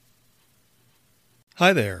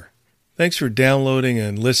Hi there. Thanks for downloading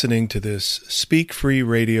and listening to this Speak Free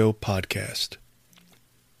Radio podcast.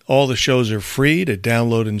 All the shows are free to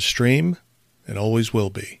download and stream, and always will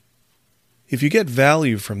be. If you get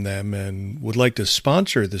value from them and would like to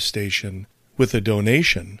sponsor the station with a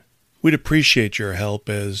donation, we'd appreciate your help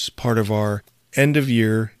as part of our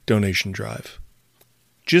end-of-year donation drive.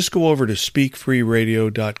 Just go over to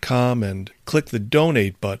speakfreeradio.com and click the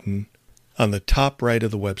donate button on the top right of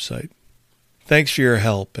the website. Thanks for your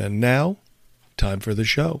help, and now, time for the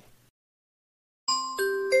show.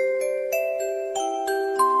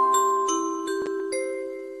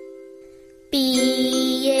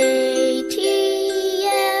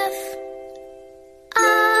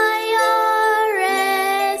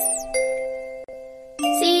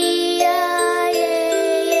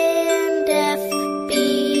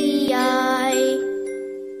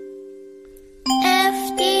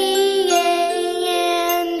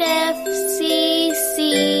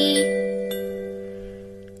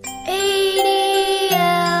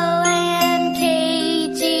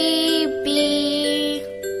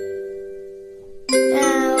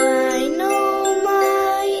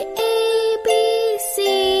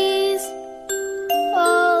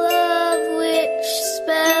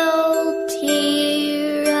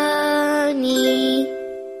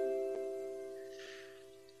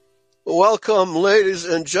 Welcome, ladies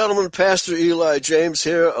and gentlemen. Pastor Eli James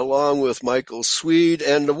here, along with Michael Swede.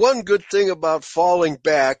 And the one good thing about falling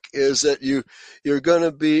back is that you're going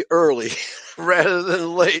to be early rather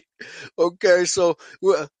than late. Okay, so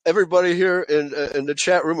everybody here in the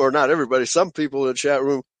chat room, or not everybody, some people in the chat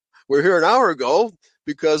room were here an hour ago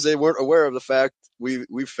because they weren't aware of the fact we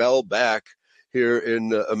fell back here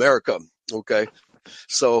in America. Okay.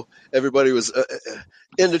 So everybody was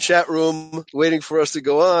in the chat room waiting for us to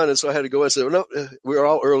go on, and so I had to go and say, well, no, we're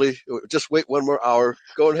all early. Just wait one more hour.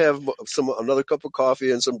 Go and have another cup of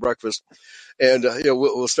coffee and some breakfast, and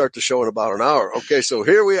we'll start the show in about an hour. Okay, so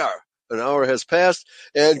here we are. An hour has passed,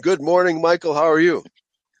 and good morning, Michael. How are you?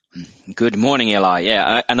 Good morning, Eli.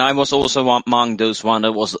 Yeah, and I was also among those one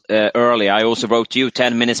that was early. I also wrote you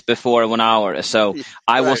 10 minutes before 1 hour, so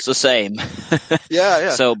I was the same.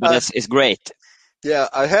 Yeah. So, but it's great. Yeah,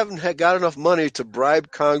 I haven't got enough money to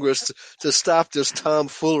bribe Congress to stop this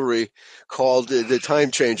tomfoolery called the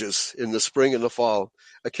time changes in the spring and the fall.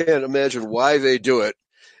 I can't imagine why they do it.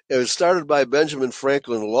 It was started by Benjamin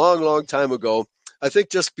Franklin a long, long time ago. I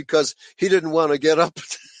think just because he didn't want to get up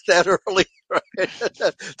that early, right?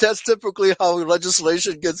 That's typically how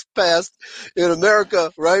legislation gets passed in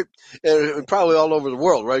America, right? And probably all over the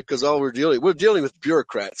world, right? Because we're dealing with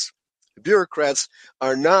bureaucrats. Bureaucrats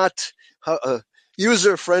are not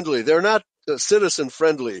user-friendly. They're not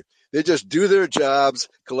citizen-friendly. They just do their jobs,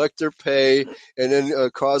 collect their pay, and then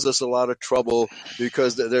cause us a lot of trouble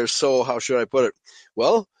because they're so, how should I put it?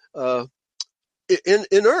 Well,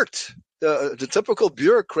 inert. The typical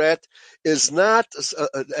bureaucrat is not,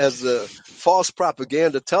 as the false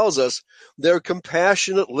propaganda tells us, they're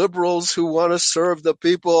compassionate liberals who want to serve the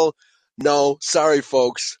people. No, sorry,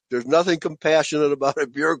 folks. There's nothing compassionate about a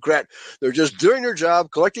bureaucrat. They're just doing their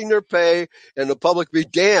job, collecting their pay, and the public be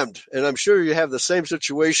damned. And I'm sure you have the same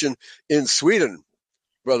situation in Sweden,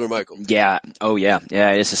 Brother Michael. Yeah. Oh, yeah.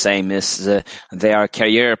 Yeah, it's the same. They are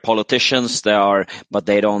career politicians. But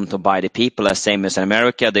they don't obey the people. The same as in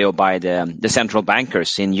America, they obey the central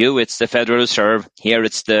bankers. In it's the Federal Reserve. Here,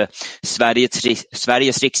 it's the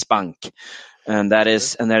Sveriges Riksbank. And that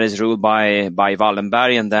is ruled by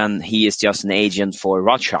Wallenberg, and then he is just an agent for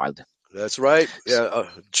Rothschild. That's right. Yeah,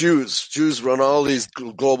 Jews run all these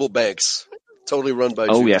global banks, totally run by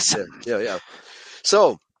Jews. Oh, yes. Yeah.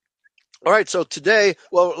 So, all right. So today,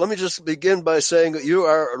 well, let me just begin by saying that you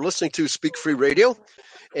are listening to Speak Free Radio,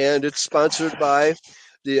 and it's sponsored by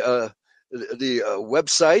the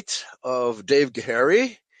website of Dave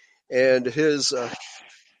Gahary and his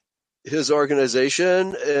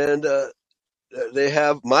organization, and they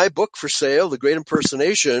have my book for sale, The Great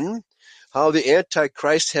Impersonation, How the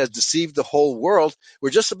Antichrist Has Deceived the Whole World. We're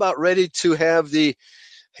just about ready to have the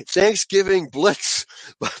Thanksgiving Blitz.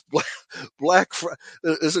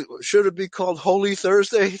 Should it be called Holy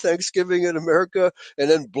Thursday, Thanksgiving in America? And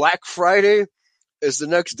then Black Friday is the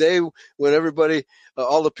next day when everybody,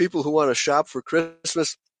 all the people who want to shop for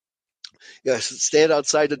Christmas, stand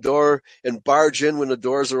outside the door and barge in when the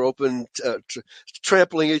doors are open,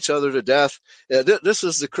 trampling each other to death. This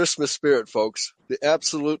is the Christmas spirit, folks, the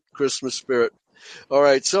absolute Christmas spirit. All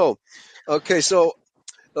right, so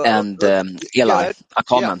And Go Eli, ahead. a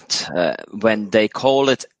comment. When they call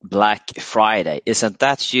it Black Friday, isn't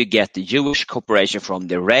that you get the Jewish corporation from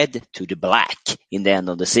the red to the black in the end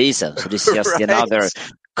of the season? So this is just Right. another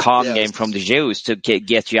con Yes. game from the Jews to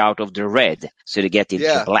get you out of the red, so to get into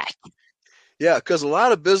the black. Yeah, because a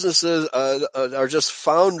lot of businesses are just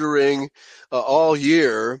foundering all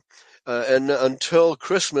year, and until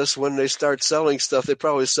Christmas, when they start selling stuff, they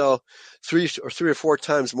probably sell three or four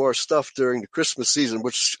times more stuff during the Christmas season,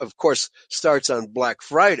 which of course starts on Black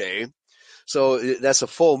Friday. So that's a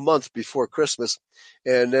full month before Christmas,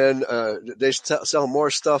 and then they sell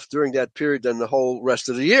more stuff during that period than the whole rest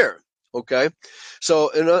of the year. Okay, so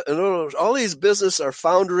in other words, all these businesses are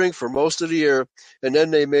foundering for most of the year, and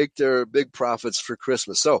then they make their big profits for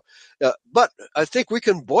Christmas. So, but I think we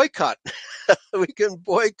can boycott. We can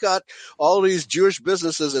boycott all these Jewish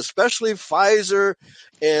businesses, especially Pfizer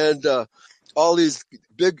and all these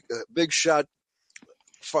big shot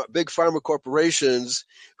big pharma corporations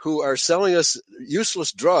who are selling us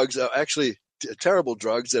useless drugs, actually terrible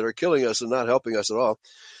drugs that are killing us and not helping us at all.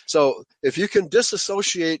 So if you can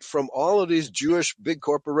disassociate from all of these Jewish big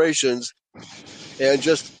corporations and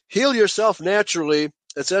just heal yourself naturally,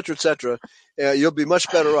 etc., you'll be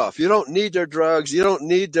much better off. You don't need their drugs. You don't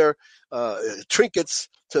need their trinkets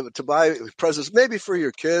to buy presents, maybe for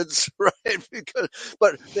your kids, right?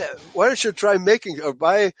 But why don't you try making or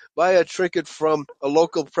buy a trinket from a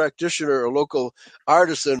local practitioner, a local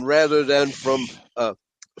artisan, rather than from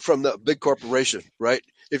the big corporation, right?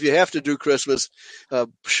 If you have to do Christmas,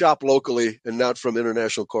 shop locally and not from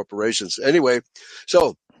international corporations. Anyway,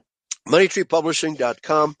 so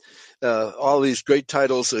MoneyTreePublishing.com. All these great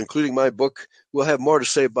titles, including my book. We'll have more to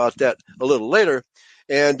say about that a little later.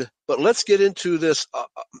 But let's get into this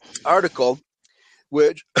article,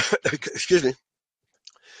 which, excuse me,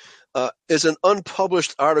 is an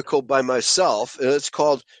unpublished article by myself, and it's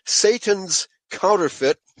called Satan's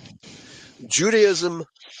Counterfeit, Judaism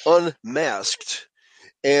Unmasked.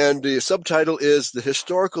 And the subtitle is The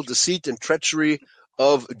Historical Deceit and Treachery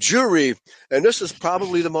of Jewry. And this is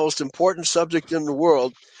probably the most important subject in the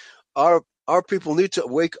world. Our people need to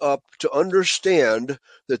wake up to understand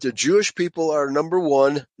that the Jewish people are, number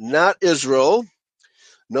one, not Israel.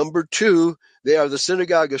 Number two, they are the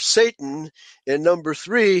synagogue of Satan. And number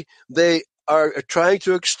three, they are trying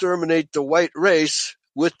to exterminate the white race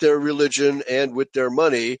with their religion and with their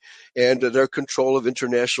money and their control of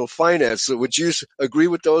international finance. So would you agree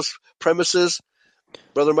with those premises,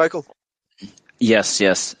 Brother Michael? Yes,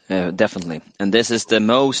 definitely. And this is the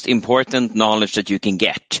most important knowledge that you can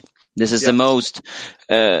get. This is the most,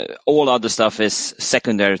 all other stuff is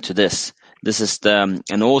secondary to this. This is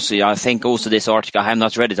and also, I think also this article, I have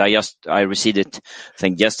not read it. I received it, I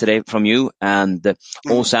think yesterday from you, and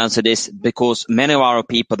also answer this because many of our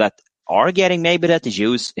people that are getting maybe that the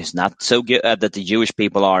Jews is not so good, that the Jewish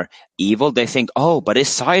people are evil. They think, but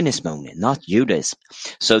it's Zionism only, not Judaism.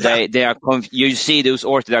 So they are, you see those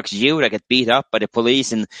Orthodox Jews that get beat up by the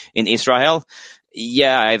police in Israel.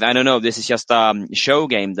 Yeah, I don't know. This is just a show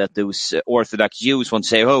game that those Orthodox Jews want to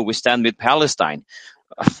say, we stand with Palestine.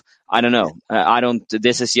 I don't know.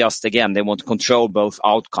 This is just, again, they want to control both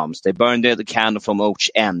outcomes. They burn the candle from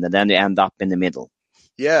each end and then they end up in the middle.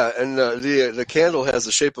 Yeah, and the candle has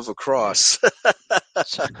the shape of a cross,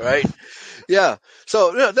 right? Yeah.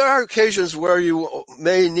 So there are occasions where you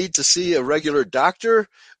may need to see a regular doctor,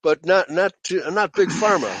 but not big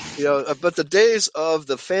pharma. But the days of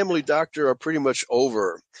the family doctor are pretty much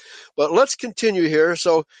over. But let's continue here.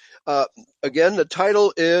 So again, the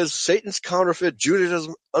title is Satan's Counterfeit,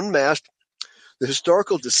 Judaism Unmasked, the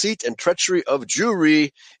Historical Deceit and Treachery of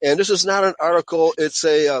Jewry. And this is not an article. It's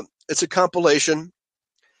a compilation.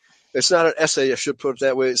 It's not an essay, I should put it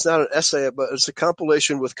that way. It's not an essay, but it's a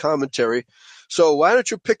compilation with commentary. So why don't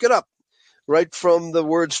you pick it up right from the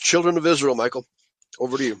words Children of Israel, Michael?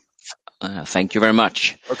 Over to you. Thank you very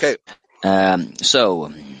much. Okay.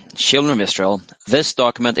 So, Children of Israel, this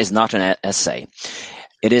document is not an essay.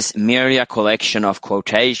 It is merely a collection of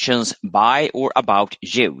quotations by or about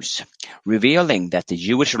Jews, revealing that the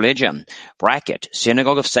Jewish religion,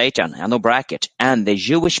 synagogue of Satan, and the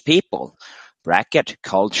Jewish people,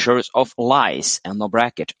 cultures of lies,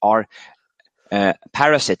 are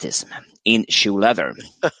parasitism in shoe leather.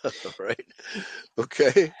 Right.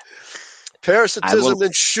 Okay. Parasitism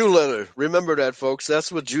in shoe leather. Remember that, folks.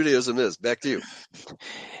 That's what Judaism is. Back to you.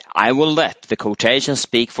 I will let the quotations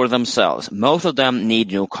speak for themselves. Most of them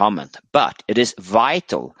need no comment, but it is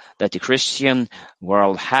vital that the Christian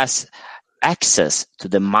world has access to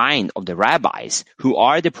the mind of the rabbis, who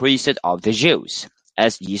are the priesthood of the Jews.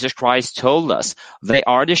 As Jesus Christ told us, they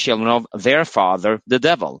are the children of their father, the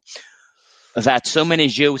devil. That so many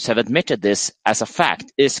Jews have admitted this as a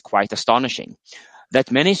fact is quite astonishing.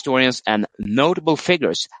 That many historians and notable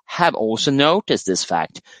figures have also noticed this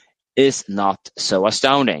fact is not so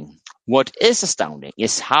astounding. What is astounding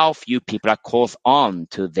is how few people are caught on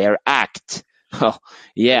to their act. Oh,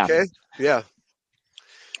 yeah. Okay. Yeah.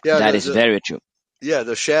 Yeah. That is very true. Yeah,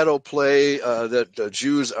 the shadow play that the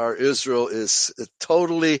Jews are Israel is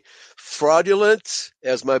totally fraudulent,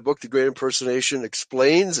 as my book, The Great Impersonation,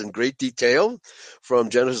 explains in great detail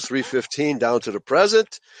from Genesis 3:15 down to the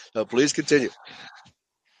present. Please continue.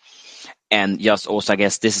 And just also, I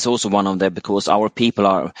guess this is also one of the, because our people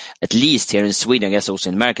are, at least here in Sweden, I guess also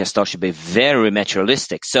in America, start to be very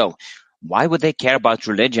materialistic. So why would they care about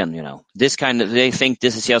religion? This kind of, they think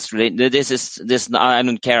this is just, this, I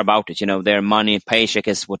don't care about it. Their money, paycheck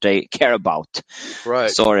is what they care about. Right.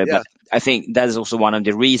 Sorry, yeah. But I think that is also one of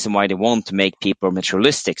the reasons why they want to make people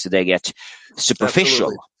materialistic, so they get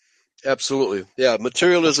superficial. Absolutely. Yeah.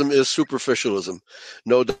 Materialism is superficialism.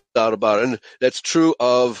 No doubt about it. And that's true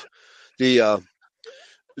of the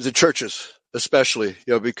churches, especially,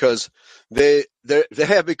 because they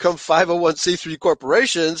have become 501c3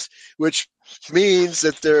 corporations, which means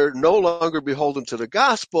that they're no longer beholden to the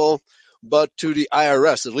gospel, but to the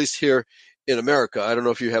IRS, at least here in America. I don't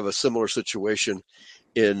know if you have a similar situation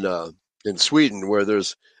in Sweden, where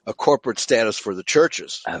there's a corporate status for the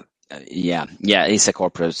churches. Yeah, it's a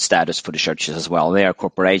corporate status for the churches as well. They are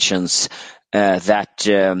corporations that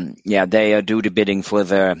they do the bidding for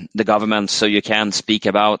the government, so you can speak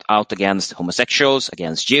out against homosexuals,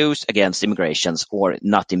 against Jews, against immigrations, or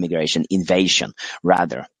not immigration, invasion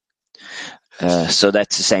rather. So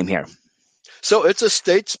that's the same here. So it's a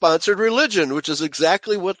state-sponsored religion, which is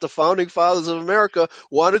exactly what the founding fathers of America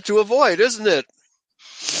wanted to avoid, isn't it?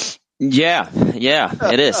 Yeah,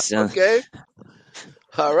 it is. Okay.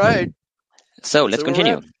 All right. So let's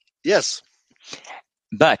continue. Yes.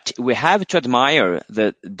 But we have to admire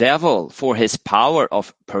the devil for his power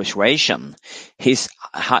of persuasion.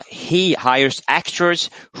 He hires actors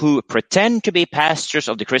who pretend to be pastors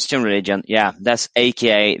of the Christian religion. Yeah, that's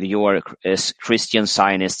AKA your Christian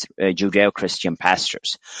Zionist Judeo-Christian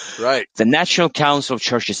pastors. Right. The National Council of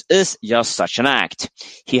Churches is just such an act.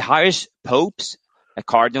 He hires popes,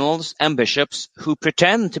 cardinals and bishops who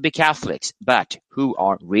pretend to be Catholics, but who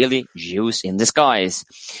are really Jews in disguise.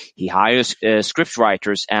 He hires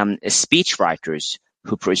scriptwriters and speech writers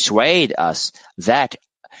who persuade us that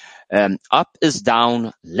up is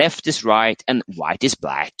down, left is right, and white is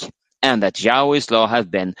black, and that Yahweh's law has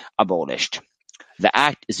been abolished. The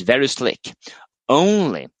act is very slick.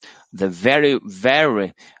 Only the very,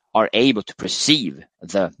 very are able to perceive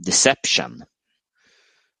the deception.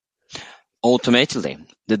 Ultimately,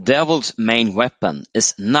 the devil's main weapon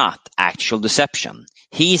is not actual deception.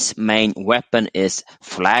 His main weapon is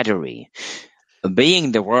flattery.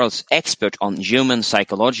 Being the world's expert on human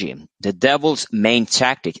psychology, the devil's main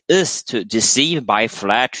tactic is to deceive by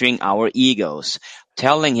flattering our egos,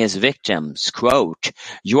 telling his victims, quote,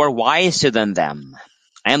 "You are wiser than them,"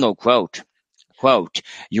 end of quote. Quote,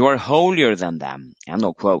 "You are holier than them," end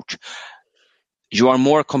of quote. "You are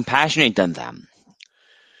more compassionate than them."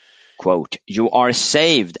 Quote, "You are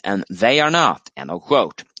saved and they are not," end of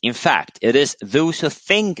quote. In fact, it is those who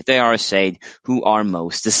think they are saved who are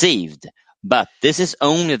most deceived. But this is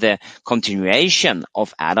only the continuation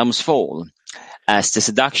of Adam's fall. As the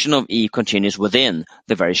seduction of Eve continues within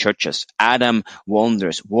the very churches, Adam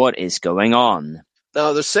wonders what is going on.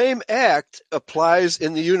 Now, the same act applies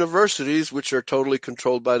in the universities, which are totally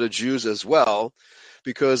controlled by the Jews as well,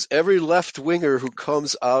 because every left-winger who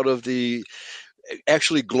comes out of the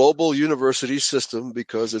actually global university system,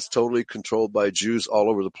 because it's totally controlled by Jews all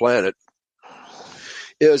over the planet,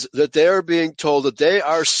 is that they're being told that they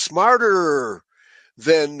are smarter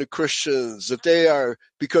than the Christians, that they are,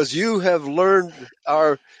 because you have learned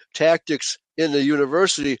our tactics in the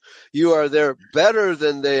university, you are there better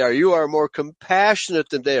than they are. You are more compassionate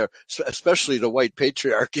than they are, especially the white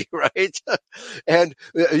patriarchy, right? And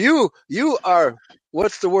you are,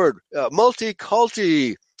 what's the word?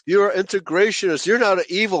 Multiculti. You're an integrationist. You're not an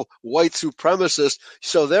evil white supremacist.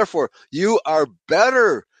 So therefore, you are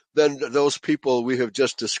better than those people we have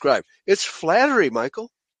just described. It's flattery, Michael.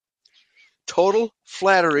 Total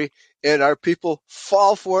flattery, and our people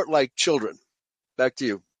fall for it like children. Back to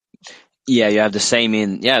you. Yeah, you have the same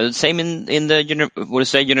in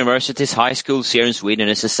the universities, high schools here in Sweden.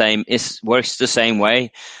 It's the same. It works the same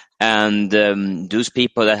way. And those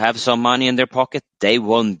people that have some money in their pocket, they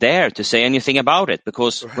won't dare to say anything about it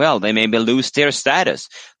because, well, they maybe lose their status.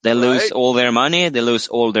 They lose all their money, they lose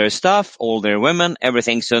all their stuff, all their women,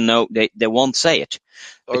 everything. So no, they won't say it.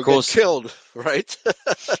 Or get killed, right?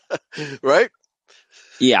 Right?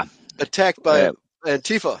 Yeah. Attacked by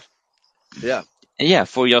Antifa. Yeah. Yeah,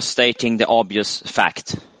 for just stating the obvious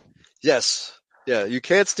fact. Yes. Yeah, you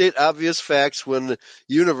can't state obvious facts when the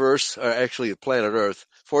universe, or actually planet Earth,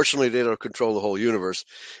 fortunately they don't control the whole universe.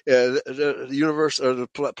 The universe, or the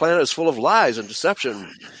planet is full of lies and deception.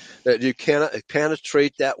 That you cannot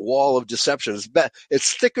penetrate that wall of deception.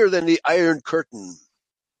 It's thicker than the Iron Curtain.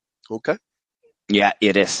 Okay? Yeah,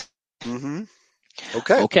 it is. Mm-hmm.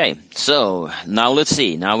 Okay, so now let's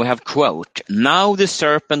see. Now we have quote. Now the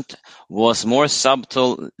serpent was more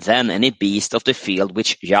subtle than any beast of the field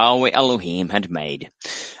which Yahweh Elohim had made.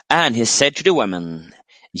 And he said to the woman,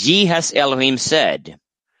 Ye has Elohim said,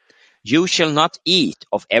 You shall not eat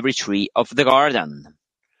of every tree of the garden.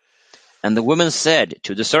 And the woman said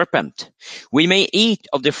to the serpent, We may eat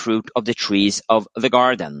of the fruit of the trees of the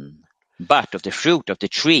garden. But of the fruit of the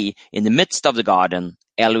tree in the midst of the garden,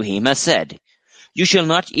 Elohim has said, You shall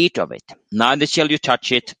not eat of it, neither shall you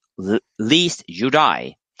touch it, lest you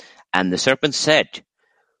die. And the serpent said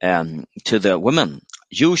to the woman,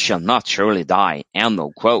 You shall not surely die. End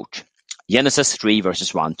of quote. Genesis 3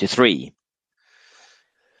 verses 1-3.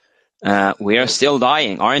 We are still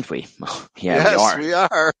dying, aren't we? Yes, we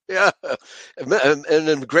are. Yeah, and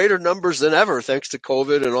in greater numbers than ever, thanks to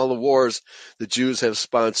COVID and all the wars the Jews have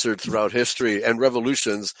sponsored throughout history, and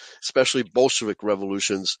revolutions, especially Bolshevik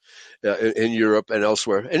revolutions in Europe and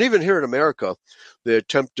elsewhere, and even here in America. They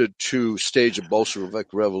attempted to stage a Bolshevik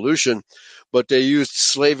revolution, but they used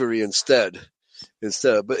slavery instead.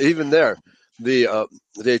 But even there,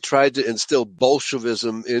 they tried to instill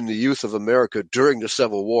Bolshevism in the youth of America during the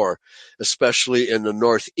Civil War, especially in the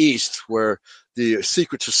Northeast, where the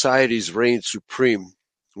secret societies reigned supreme.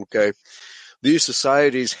 Okay, these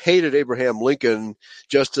societies hated Abraham Lincoln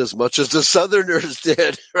just as much as the Southerners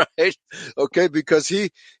did, right? Okay, because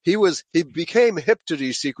he became hip to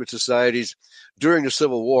these secret societies during the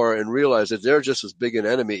Civil War and realized that they're just as big an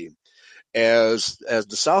enemy as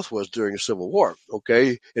the South was during the Civil War.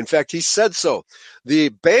 Okay, in fact, he said so. The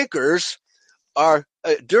bankers are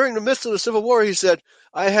during the midst of the Civil War. He said,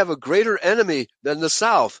 "I have a greater enemy than the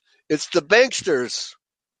South. It's the banksters."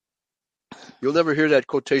 You'll never hear that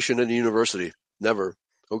quotation in the university. Never.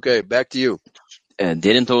 Okay, back to you.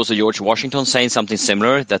 Didn't also George Washington say something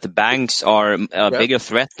similar, that the banks are a bigger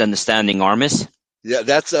threat than the standing armies? Yeah,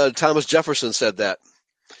 that's Thomas Jefferson said that.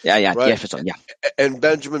 Yeah, right? Jefferson, yeah. And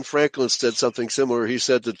Benjamin Franklin said something similar. He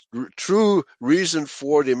said the true reason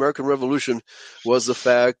for the American Revolution was the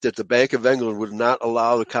fact that the Bank of England would not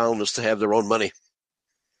allow the colonists to have their own money.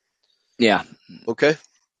 Yeah. Okay.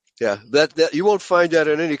 Yeah, that you won't find that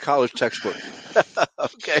in any college textbook.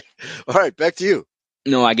 Okay. All right, back to you.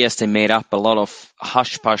 No, I guess they made up a lot of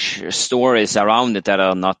hush-push stories around it that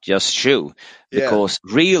are not just true. Because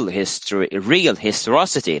real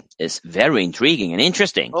historicity is very intriguing and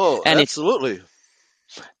interesting. Oh, and absolutely.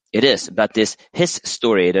 It is, but his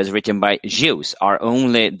story that is written by Jews are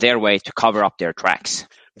only their way to cover up their tracks.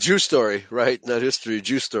 Jew story, right? Not history,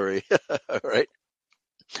 Jew story. Right?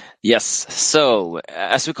 Yes. So,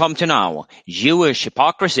 as we come to now, Jewish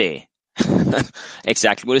hypocrisy.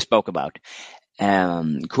 Exactly what we spoke about.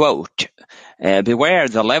 Quote, beware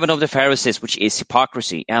the leaven of the Pharisees, which is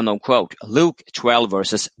hypocrisy, end of quote. Luke 12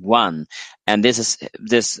 verses 1. And this,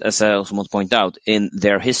 as I also want to point out, in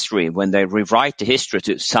their history, when they rewrite the history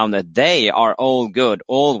to sound that they are all good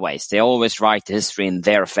always, they always write the history in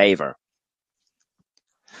their favor.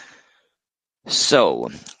 So,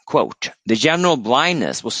 quote, the general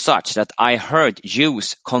blindness was such that I heard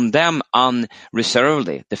Jews condemn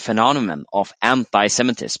unreservedly the phenomenon of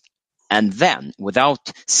anti-Semitism, and then,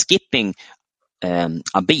 without skipping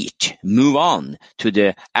a beat, move on to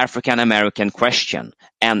the African-American question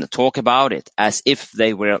and talk about it as if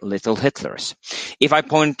they were little Hitlers. If I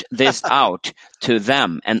point this out to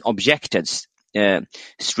them and objected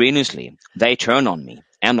strenuously, they turn on me.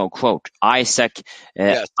 End of quote. Isaac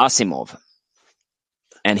Asimov.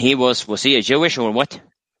 And he was he a Jewish or what?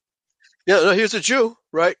 Yeah, no, he's a Jew,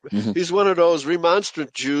 right? Mm-hmm. He's one of those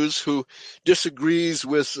remonstrant Jews who disagrees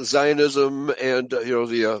with Zionism and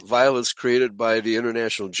the violence created by the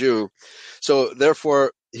international Jew. So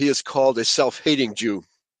therefore, he is called a self-hating Jew.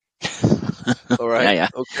 All right. Yeah.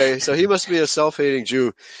 Okay. So he must be a self-hating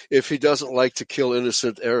Jew if he doesn't like to kill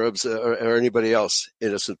innocent Arabs or anybody else,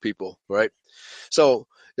 innocent people, right? So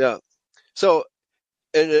yeah. So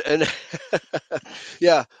and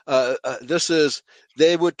yeah,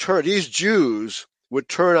 these Jews would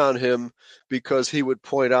turn on him because he would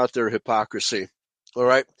point out their hypocrisy. All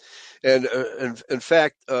right. And in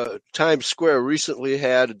fact, Times Square recently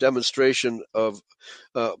had a demonstration of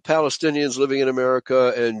Palestinians living in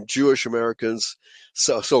America and Jewish Americans,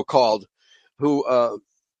 so-called, who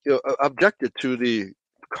objected to the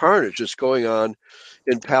carnage that's going on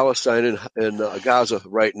in Palestine and Gaza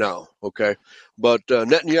right now. Okay, but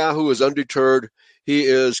Netanyahu is undeterred. He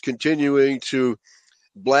is continuing to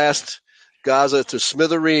blast Gaza to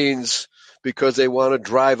smithereens because they want to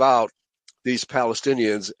drive out these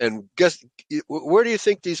Palestinians. And guess where do you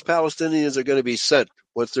think these Palestinians are going to be sent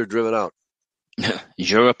once they're driven out?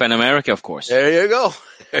 Europe and America, of course. There you go.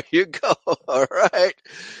 There you go. All right.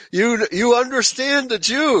 You understand the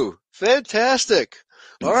Jew. Fantastic.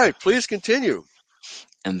 All right. Please continue.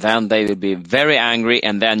 And then they will be very angry,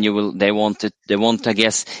 and then they want to, I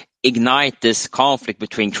guess, ignite this conflict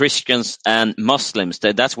between Christians and Muslims.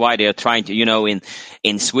 That's why they are trying to,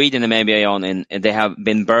 in Sweden and maybe they have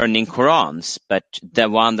been burning Qurans, but the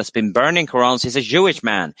one that's been burning Qurans is a Jewish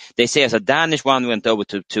man. They say as a Danish one went over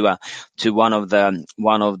to one of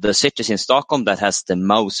the cities in Stockholm that has the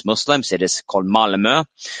most Muslims. It is called Malmö.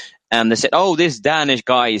 And they said, oh, this Danish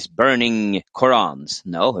guy is burning Qurans.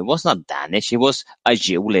 No, he was not Danish. He was a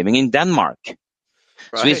Jew living in Denmark.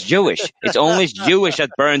 Right. So he's Jewish. It's only Jewish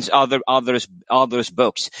that burns others'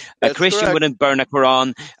 books. That's a Christian correct. Wouldn't burn a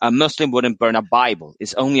Quran. A Muslim wouldn't burn a Bible.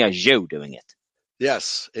 It's only a Jew doing it.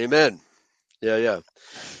 Yes. Amen. Yeah.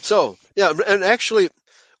 So, yeah, and actually,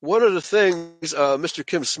 one of the things Mr.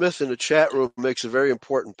 Kim Smith in the chat room makes a very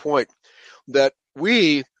important point, that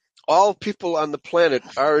all people on the planet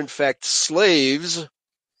are in fact slaves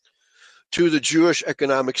to the Jewish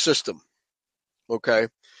economic system. Okay.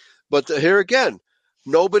 But here again,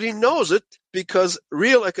 nobody knows it because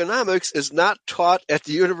real economics is not taught at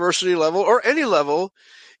the university level or any level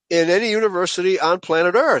in any university on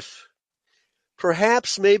planet Earth.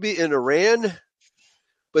 Perhaps maybe in Iran,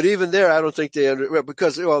 but even there, I don't think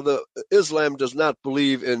because the Islam does not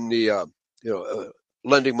believe in the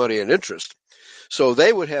lending money and interest. So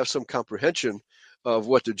they would have some comprehension of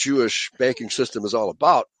what the Jewish banking system is all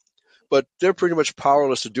about, but they're pretty much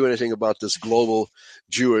powerless to do anything about this global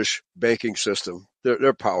Jewish banking system.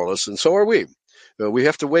 They're powerless, and so are we. We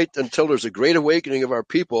have to wait until there's a great awakening of our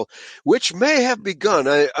people, which may have begun.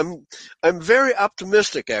 I'm very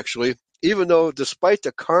optimistic, actually, even though despite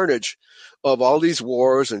the carnage of all these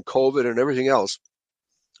wars and COVID and everything else,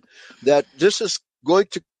 that this is going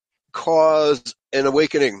to cause an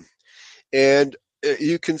awakening. And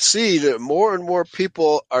you can see that more and more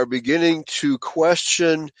people are beginning to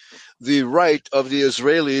question the right of the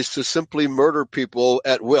Israelis to simply murder people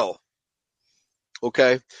at will.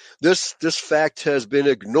 Okay, this fact has been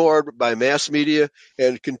ignored by mass media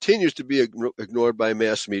and continues to be ignored by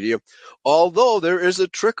mass media, although there is a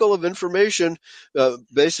trickle of information.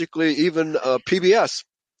 Basically, even PBS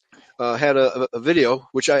had a video,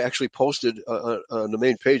 which I actually posted on the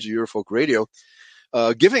main page of Eurofolk Radio,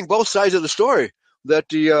 giving both sides of the story, that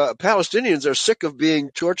the Palestinians are sick of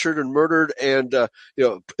being tortured and murdered and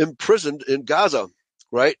imprisoned in Gaza,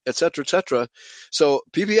 right, et cetera, et cetera. So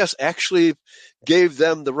PBS actually gave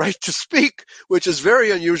them the right to speak, which is very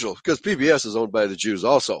unusual because PBS is owned by the Jews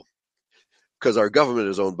also, because our government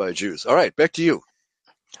is owned by Jews. All right, back to you.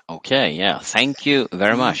 Okay, yeah, thank you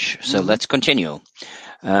very much. So let's continue.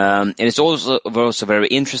 And it's also very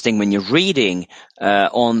interesting when you're reading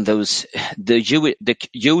on the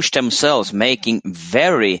Jews themselves making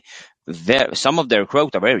very, some of their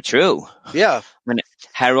quotes are very true. Yeah. When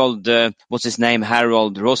Harold, what's his name?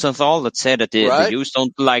 Harold Rosenthal, that said that the Jews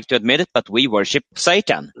don't like to admit it, but we worship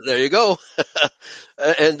Satan. There you go.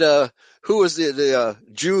 And who was the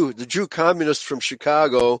Jew communist from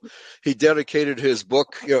Chicago? He dedicated his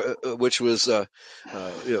book, which was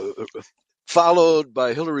followed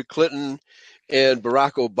by Hillary Clinton and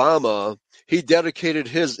Barack Obama. He dedicated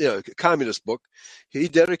his communist book. He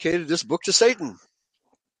dedicated this book to Satan.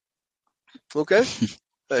 Okay.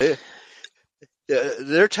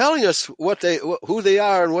 They're telling us who they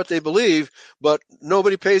are and what they believe, but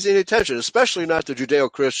nobody pays any attention, especially not the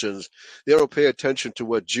Judeo-Christians. They don't pay attention to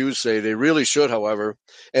what Jews say. They really should, however.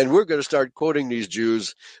 And we're going to start quoting these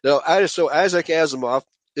Jews. Now, so Isaac Asimov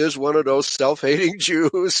is one of those self-hating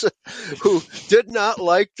Jews who did not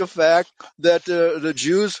like the fact that the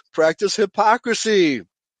Jews practice hypocrisy.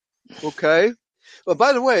 Okay? Well,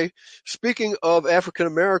 by the way, speaking of African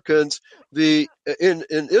Americans, in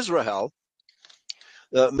Israel,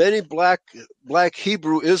 many black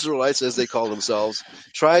Hebrew Israelites, as they call themselves,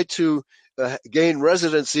 tried to gain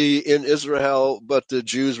residency in Israel, but the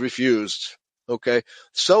Jews refused. Okay,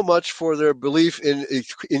 so much for their belief in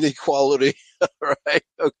inequality. Right?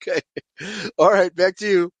 Okay. All right, back to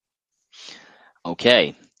you.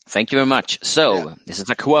 Okay, thank you very much. So, Yeah. this is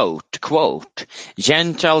a quote,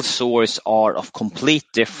 Gentile sources are of complete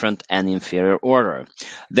different and inferior order.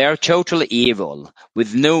 They are totally evil,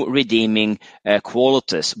 with no redeeming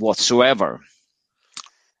qualities whatsoever.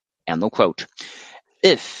 End of quote.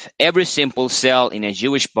 If every simple cell in a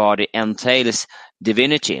Jewish body entails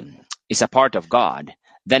divinity, is a part of God,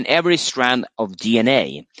 then every strand of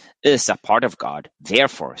DNA is a part of God.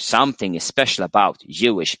 Therefore, something is special about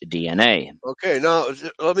Jewish DNA. Okay, now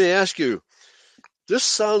let me ask you. This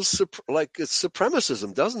sounds like it's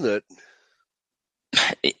supremacism, doesn't it?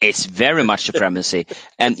 It's very much supremacy.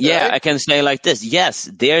 And yeah, Right? I can say like this. Yes,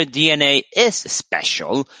 their DNA is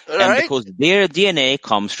special. All And right. because their DNA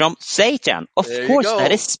comes from Satan. Of There you course, that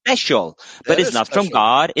go. is special. But That it's is not from special.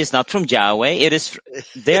 God. It's not from Yahweh.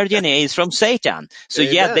 Their DNA is from Satan. So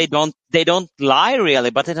yeah, Amen. they don't lie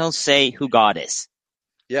really, but they don't say who God is.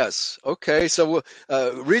 Yes. Okay. So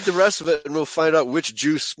read the rest of it, and we'll find out which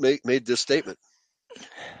Jew made this statement.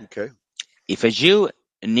 Okay. If a Jew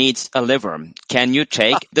needs a liver, can you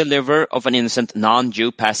take the liver of an innocent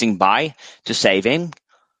non-Jew passing by to save him?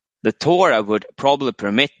 The Torah would probably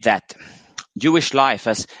permit that. Jewish life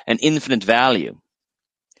has an infinite value.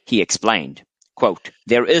 He explained, quote,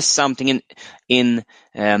 there is something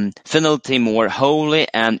infinitely more holy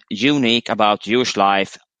and unique about Jewish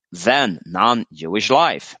life than non-Jewish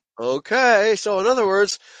life. Okay. So in other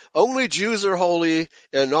words, only Jews are holy,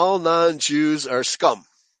 and all non-Jews are scum.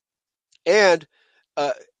 And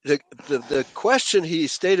the question he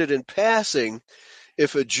stated in passing,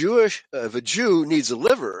 if a Jew needs a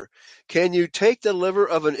liver, can you take the liver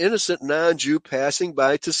of an innocent non-Jew passing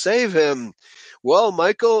by to save him? Well,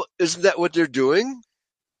 Michael, isn't that what they're doing?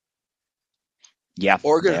 Yeah,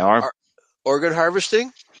 they are. Organ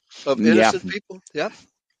harvesting of Yeah. innocent people? Yeah.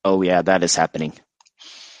 Oh, yeah, that is happening.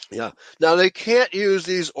 Yeah. Now they can't use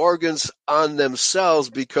these organs on themselves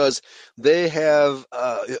because they have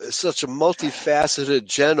such a multifaceted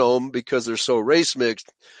genome because they're so race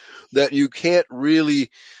mixed that you can't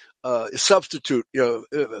really substitute.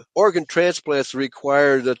 Organ transplants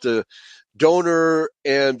require that the donor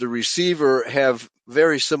and the receiver have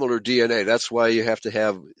very similar DNA. That's why you have to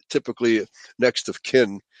have typically next of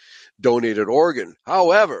kin donated organ.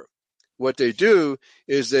 However, what they do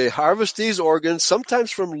is they harvest these organs,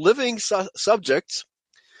 sometimes from living subjects,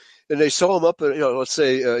 and they sew them up. Let's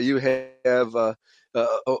say you have a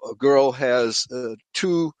girl has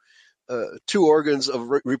two organs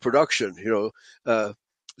of reproduction.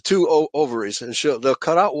 Two ovaries, and they'll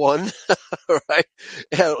cut out one, right,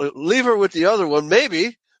 and leave her with the other one.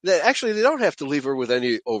 Maybe they don't have to leave her with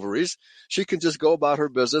any ovaries. She can just go about her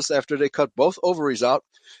business after they cut both ovaries out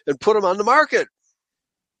and put them on the market,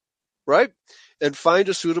 right, and find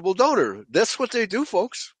a suitable donor. That's what they do,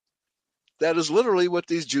 folks. That is literally what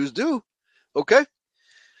these Jews do. Okay?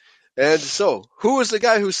 And so, who is the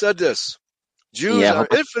guy who said this? Jews are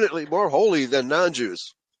infinitely more holy than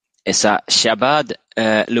non-Jews. It's a Chabad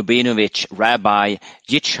Lubinovich Rabbi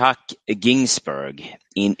Yitzhak Ginsburg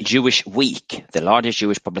in Jewish Week, the largest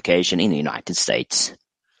Jewish publication in the United States.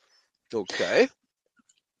 Okay.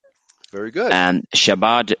 Very good. And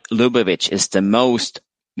Chabad Lubavitch is the most,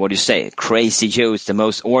 what do you say, crazy Jews, the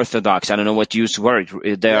most orthodox. I don't know what use word.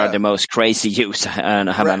 They are the most crazy Jews. I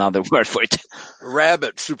have another word for it.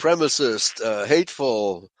 Rabbit, supremacist,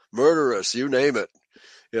 hateful, murderous, you name it.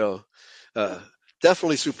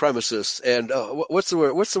 Definitely supremacists. And what's the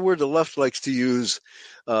word? What's the word the left likes to use?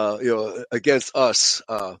 Against us,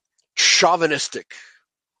 chauvinistic.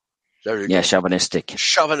 There you go. Yeah, chauvinistic.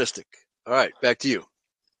 Chauvinistic. All right, back to you.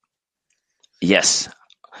 Yes.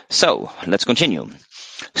 So let's continue.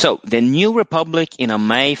 So the New Republic in a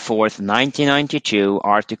May 4th, 1992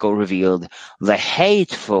 article revealed the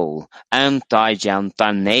hateful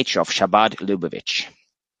anti-Gentile nature of Chabad Lubavitch.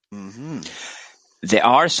 Mm-hmm. There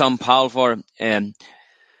are some powerful ironics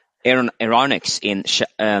in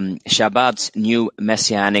Chabad's new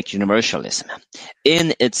Messianic universalism.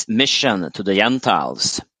 In its mission to the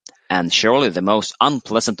Gentiles, and surely the most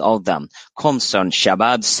unpleasant of them, concern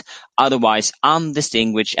Chabad's otherwise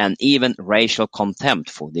undistinguished and even racial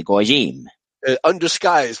contempt for the Goyim.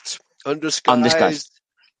 Undisguised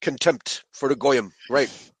contempt for the Goyim.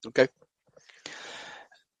 Right. Okay.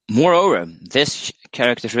 Moreover, this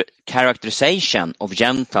characterization of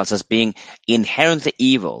Gentiles as being inherently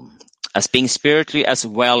evil, as being spiritually as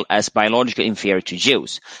well as biologically inferior to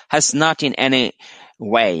Jews, has not in any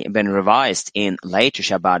way been revised in later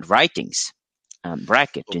Chabad writings.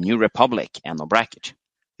 bracket, the New Republic, end of bracket.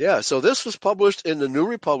 Yeah, so this was published in the New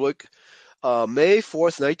Republic, May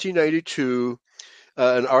 4th, 1992,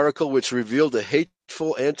 an article which revealed the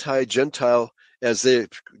hateful anti-Gentile, as they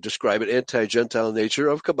describe it, anti-Gentile nature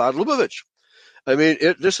of Chabad Lubavitch. I mean,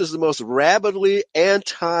 this is the most rabidly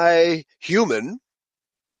anti-human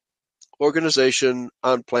organization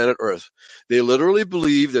on planet Earth. They literally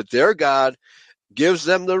believe that their God gives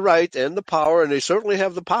them the right and the power, and they certainly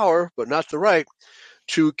have the power, but not the right,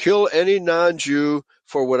 to kill any non-Jew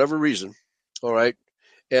for whatever reason. All right,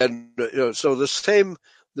 and so the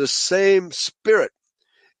same spirit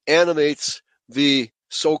animates the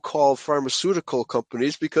so-called pharmaceutical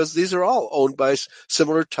companies, because these are all owned by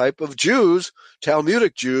similar type of Jews,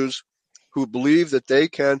 Talmudic Jews, who believe that they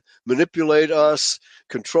can manipulate us,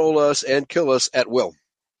 control us, and kill us at will.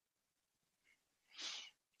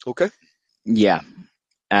 Okay? Yeah.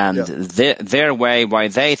 And their way, why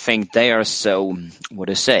they think they are so, what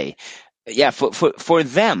to say? Yeah, for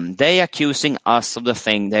them, they accusing us of the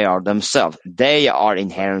thing they are themselves. They are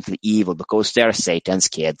inherently evil because they are Satan's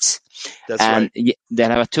kids. That's and right. They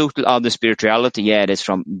have a total other spirituality. Yeah, it is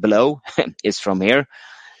from below, it's from here,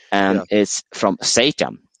 and it's from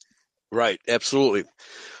Satan. Right, absolutely.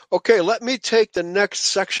 Okay, let me take the next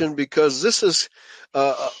section, because this is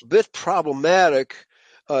a bit problematic.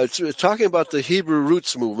 It's talking about the Hebrew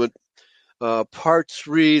roots movement, part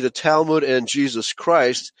 3, the Talmud and Jesus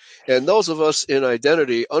Christ. And those of us in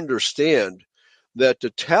identity understand that the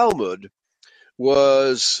Talmud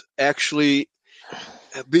was actually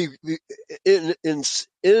in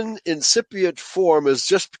incipient form, is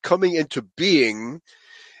just coming into being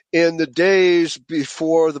in the days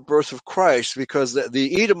before the birth of Christ, because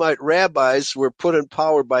the Edomite rabbis were put in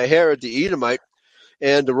power by Herod the Edomite,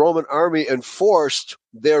 and the Roman army enforced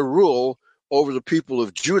their rule over the people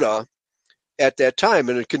of Judah at that time,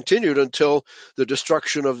 and it continued until the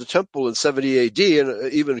destruction of the temple in 70 AD,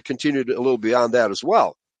 and even continued a little beyond that as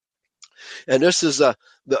well. And this is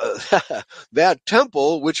that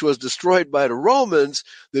temple, which was destroyed by the Romans.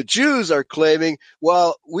 The Jews are claiming,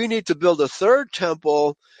 well, we need to build a third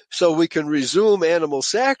temple so we can resume animal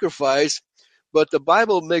sacrifice, but the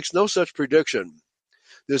Bible makes no such prediction.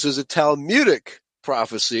 This is a Talmudic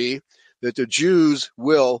prophecy that the Jews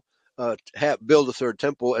will build a third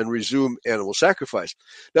temple and resume animal sacrifice.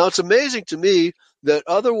 Now, it's amazing to me that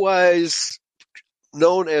otherwise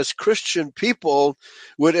known as Christian people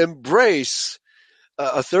would embrace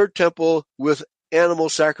a third temple with animal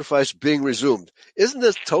sacrifice being resumed. Isn't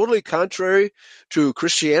this totally contrary to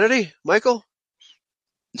Christianity, Michael?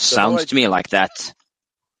 Sounds to me like that.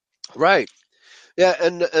 Right. Yeah,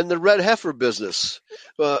 and the red heifer business.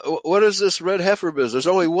 What is this red heifer business? There's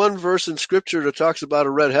only one verse in Scripture that talks about a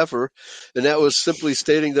red heifer, and that was simply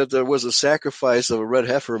stating that there was a sacrifice of a red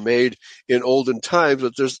heifer made in olden times,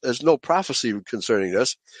 but there's no prophecy concerning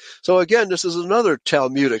this. So again, this is another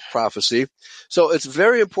Talmudic prophecy. So it's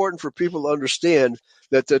very important for people to understand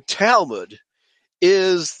that the Talmud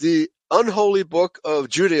is the unholy book of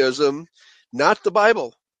Judaism, not the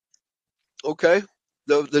Bible. Okay?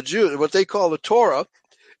 The Jew, what they call the Torah,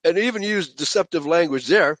 and even used deceptive language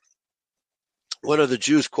there. One of the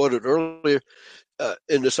Jews quoted earlier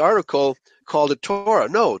in this article called it Torah.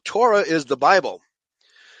 No, Torah is the Bible.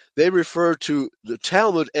 They refer to the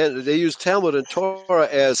Talmud, and they use Talmud and Torah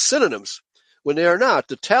as synonyms when they are not.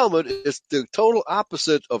 The Talmud is the total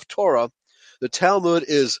opposite of Torah. The Talmud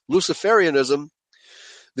is Luciferianism.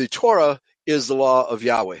 The Torah is the law of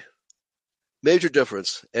Yahweh. Major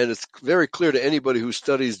difference, and it's very clear to anybody who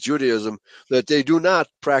studies Judaism that they do not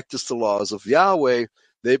practice the laws of Yahweh.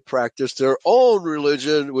 They practice their own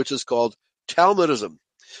religion, which is called Talmudism.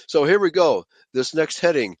 So here we go. This next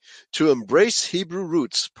heading, to embrace Hebrew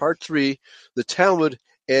roots, part 3, the Talmud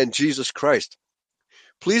and Jesus Christ.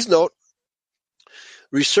 Please note,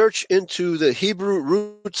 research into the Hebrew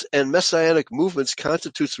roots and Messianic movements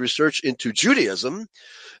constitutes research into Judaism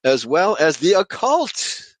as well as the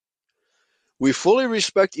occult. We fully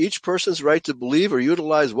respect each person's right to believe or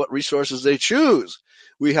utilize what resources they choose.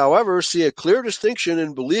 We, however, see a clear distinction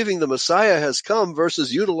in believing the Messiah has come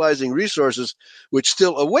versus utilizing resources which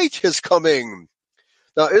still await his coming.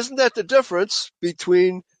 Now, isn't that the difference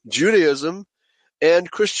between Judaism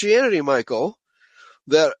and Christianity, Michael?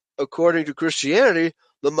 That according to Christianity,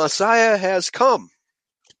 the Messiah has come.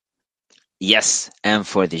 Yes, and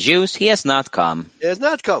for the Jews, he has not come. He has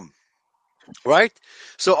not come, right?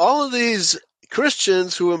 So all of these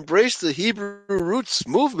Christians who embrace the Hebrew roots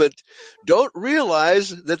movement don't realize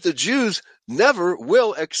that the Jews never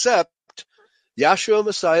will accept Yahshua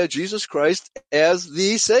Messiah, Jesus Christ, as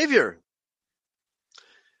the Savior.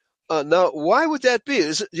 Now, why would that be?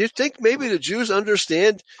 Do you think maybe the Jews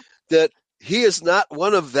understand that he is not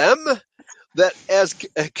one of them? That as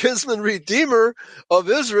a kinsman redeemer of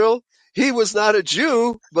Israel, he was not a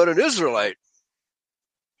Jew, but an Israelite.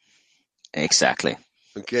 Exactly.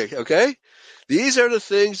 Okay? These are the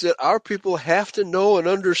things that our people have to know and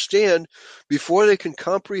understand before they can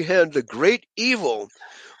comprehend the great evil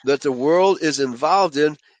that the world is involved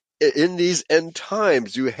in these end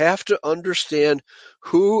times. You have to understand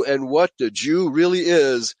who and what the Jew really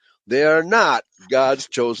is. They are not God's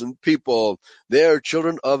chosen people. They are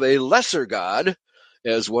children of a lesser God,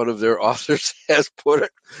 as one of their authors has put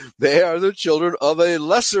it. They are the children of a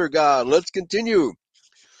lesser God. Let's continue.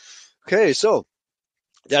 Okay, so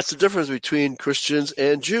that's the difference between Christians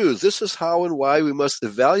and Jews. This is how and why we must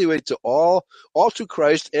evaluate to all to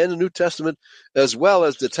Christ and the New Testament, as well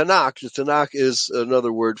as the Tanakh. The Tanakh is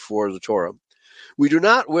another word for the Torah. We do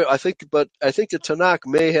not, I think the Tanakh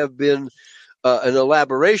may have been an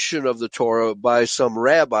elaboration of the Torah by some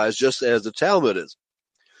rabbis, just as the Talmud is.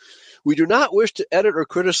 We do not wish to edit or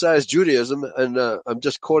criticize Judaism, and I'm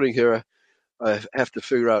just quoting here. I have to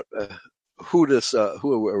figure out who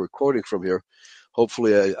we're quoting from here.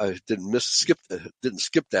 Hopefully, I didn't skip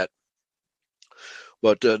that.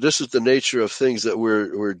 But this is the nature of things that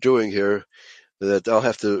we're doing here. That I'll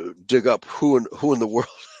have to dig up who in the world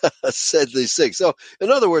said these things. So,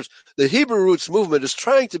 in other words, the Hebrew Roots movement is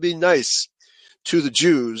trying to be nice to the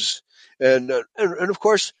Jews, and of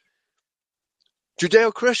course,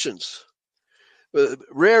 Judeo-Christians.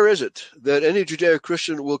 Rare is it that any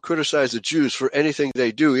Judeo-Christian will criticize the Jews for anything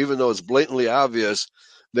they do, even though it's blatantly obvious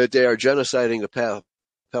that they are genociding the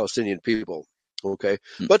Palestinian people. Okay,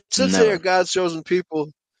 but since they are God's chosen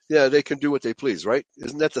people, yeah, they can do what they please, right?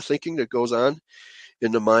 Isn't that the thinking that goes on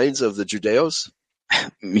in the minds of the Judeos?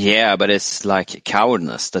 Yeah, but it's like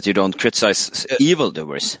cowardness that you don't criticize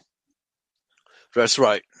evildoers. That's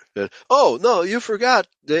right. Oh no, you forgot.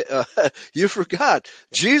 You forgot.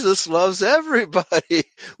 Jesus loves everybody,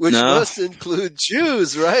 which must include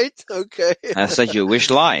Jews, right? Okay. That's a Jewish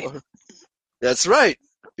lie. That's right.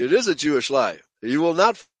 It is a Jewish lie. You will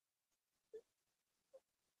not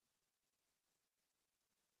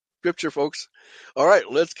scripture, folks. All right,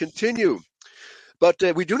 let's continue. But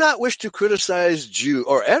we do not wish to criticize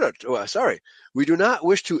We do not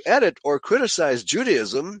wish to edit or criticize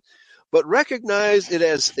Judaism, but recognize it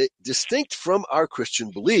as distinct from our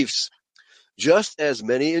Christian beliefs, just as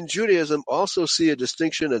many in Judaism also see a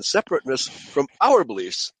distinction and separateness from our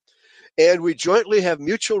beliefs. And we jointly have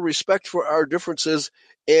mutual respect for our differences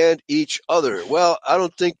and each other. Well, I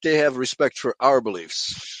don't think they have respect for our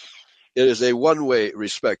beliefs. It is a one-way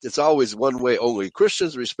respect. It's always one way only.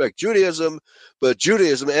 Christians respect Judaism, but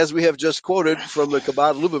Judaism, as we have just quoted from the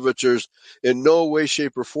Chabad Lubavitchers, in no way,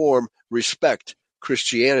 shape, or form respect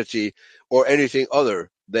Christianity or anything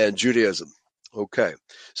other than Judaism. Okay,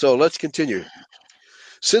 so let's continue.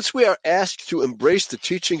 Since we are asked to embrace the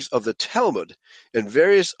teachings of the Talmud and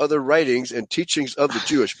various other writings and teachings of the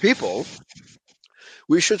Jewish people,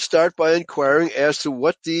 we should start by inquiring as to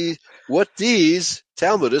what these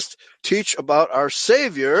Talmudists teach about our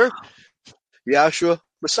Savior, Yahshua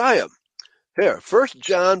Messiah. Here, 1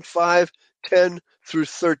 John 5:10 through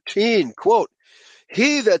 13, quote,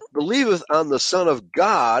 "He that believeth on the Son of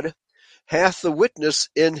God hath the witness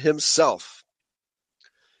in himself.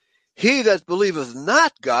 He that believeth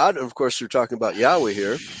not God," and of course you're talking about Yahweh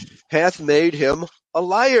here, "hath made him a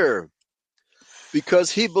liar, because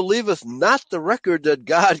he believeth not the record that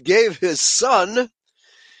God gave his Son.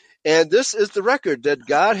 And this is the record that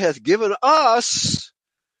God hath given us."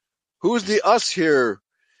 Who's the us here,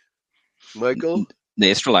 Michael?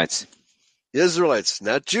 The Israelites. Israelites,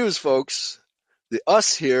 not Jews, folks. The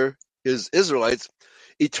us here is Israelites.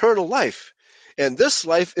 Eternal life. And this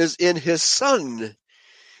life is in his Son.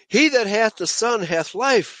 He that hath the Son hath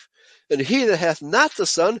life, and he that hath not the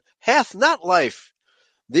Son hath not life.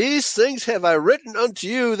 These things have I written unto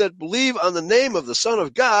you that believe on the name of the Son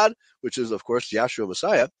of God, which is, of course, Yahshua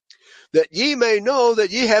Messiah, that ye may know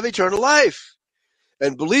that ye have eternal life.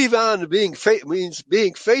 And believe on means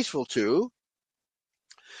being faithful to,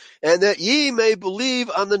 and that ye may believe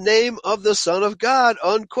on the name of the Son of God,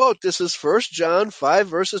 unquote. This is 1 John 5,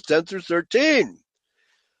 verses 10 through 13.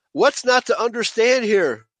 What's not to understand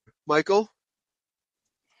here, Michael?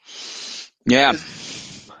 Yeah.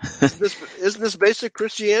 Isn't this basic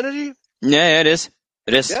Christianity? Yeah, it is.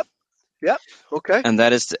 It is. Yep. Okay. And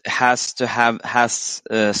that is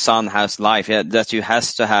Son has life. Yeah, that you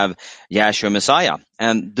has to have Yahshua Messiah,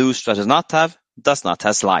 and those that does not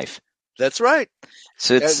have life. That's right.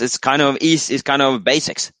 So it's kind of easy. It's kind of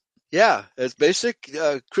basics. Yeah, it's basic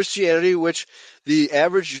Christianity, which the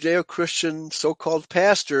average Judeo-Christian so-called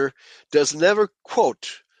pastor does never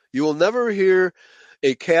quote. You will never hear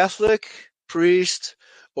a Catholic priest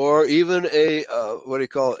or even a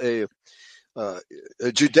a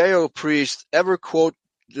Judeo priest ever quote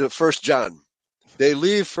the First John. They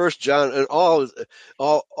leave First John and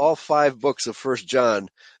all 5 books of First John.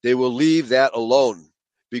 They will leave that alone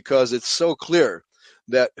because it's so clear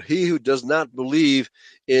that he who does not believe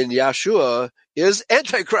in Yeshua is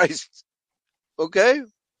Antichrist. Okay?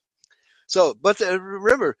 So, but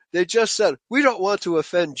remember, they just said, we don't want to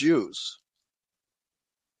offend Jews.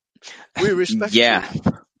 We respect Yeah, Jews.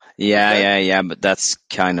 yeah, Okay? yeah, yeah. But that's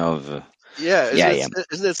kind of Yeah, yeah, yeah.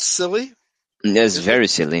 isn't it silly? That's Isn't it? very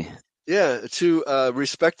silly. Yeah, to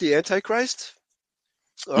respect the Antichrist?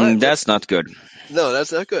 All right, That's not good. no,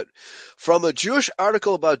 that's not good. From a Jewish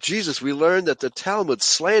article about Jesus, we learn that the Talmud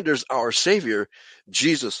slanders our Savior,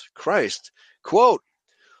 Jesus Christ. Quote,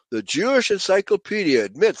 the Jewish Encyclopedia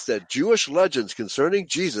admits that Jewish legends concerning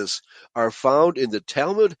Jesus are found in the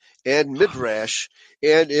Talmud and Midrash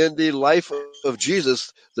and in the life of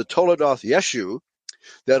Jesus, the Toledoth Yeshu,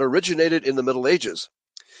 that originated in the Middle Ages.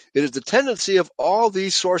 It is the tendency of all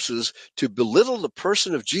these sources to belittle the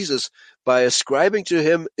person of Jesus by ascribing to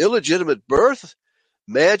him illegitimate birth,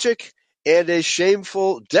 magic, and a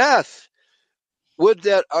shameful death. Would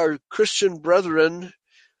that our Christian brethren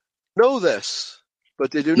know this,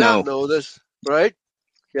 but they do not No, know this, right?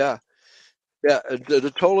 Yeah, yeah.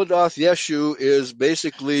 The Toledoth Yeshu is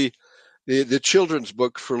basically the children's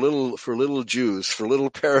book for little Jews, for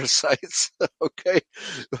little parasites. Okay,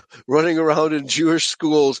 running around in Jewish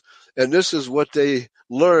schools, and this is what they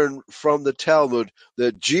learn from the Talmud,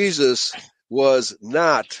 that Jesus was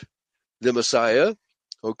not the Messiah,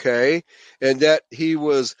 okay, and that he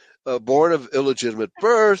was born of illegitimate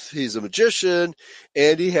birth, he's a magician,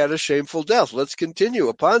 and he had a shameful death. Let's continue.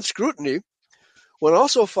 Upon scrutiny, one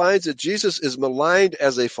also finds that Jesus is maligned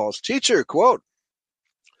as a false teacher. Quote,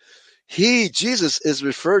 Jesus, is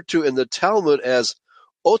referred to in the Talmud as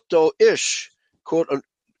Oto Ish, quote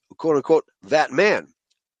unquote, that man.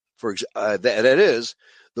 That is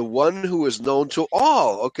the one who is known to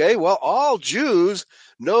all. Okay, well, all Jews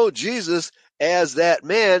know Jesus as that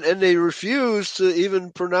man, and they refuse to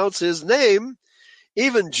even pronounce his name,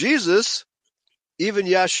 even Jesus, even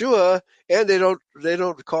Yeshua, and they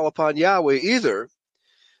don't call upon Yahweh either.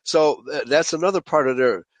 So that's another part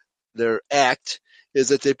of their act, is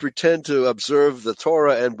that they pretend to observe the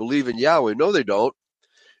Torah and believe in Yahweh. No, they don't.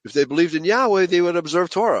 If they believed in Yahweh, they would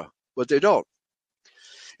observe Torah, but they don't.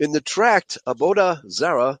 In the tract Abodah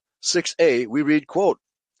Zarah 6a, we read, quote,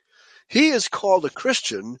 he is called a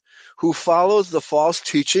Christian who follows the false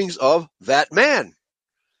teachings of that man,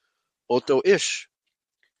 Oto Ish,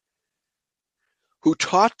 who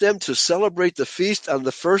taught them to celebrate the feast on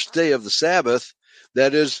the first day of the Sabbath,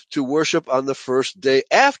 that is, to worship on the first day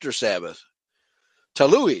after Sabbath.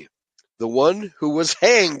 Talui, the one who was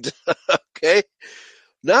hanged. Okay?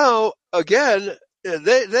 Now, again,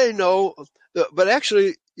 they know, but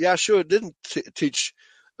actually, Yeshua didn't teach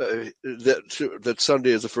that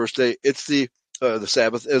Sunday is the first day. It's the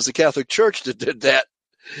Sabbath. It was the Catholic Church that did that,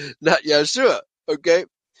 not Yeshua. Okay?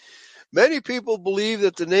 Many people believe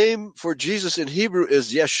that the name for Jesus in Hebrew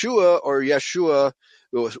is Yeshua or Yeshua,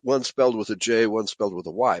 one spelled with a J, one spelled with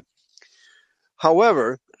a Y.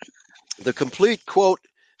 However, the complete, quote,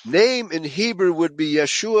 name in Hebrew would be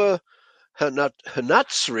Yeshua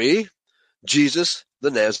Hanatzri, Jesus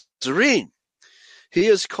the Nazarene. He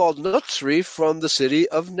is called Notzri from the city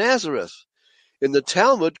of Nazareth. In the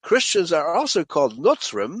Talmud, Christians are also called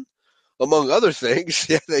Notzrim, among other things.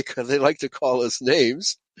 Yeah, they like to call us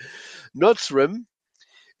names. Notzrim,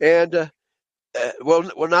 and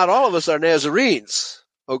well, not all of us are Nazarenes,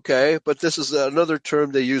 okay, but this is another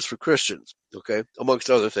term they use for Christians, okay, amongst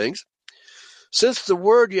other things. Since the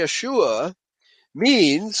word Yeshua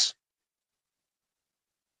means,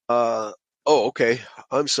 okay,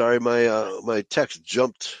 I'm sorry, my text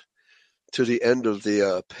jumped to the end of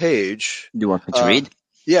the page. do you want me to read?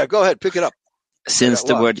 Yeah, go ahead, pick it up. Since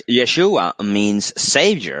the lost. word Yeshua means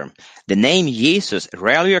Savior, the name Jesus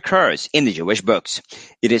rarely occurs in the Jewish books.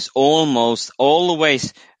 It is almost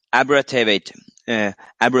always abbreviated to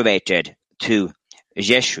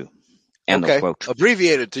Yeshu. End of quote.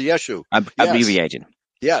 Abbreviated to Yeshu. Yes. Abbreviated.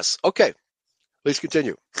 Yes. Okay. Please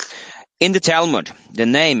continue. In the Talmud, the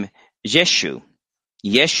name Yeshu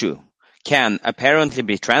can apparently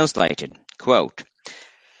be translated, quote,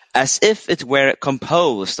 as if it were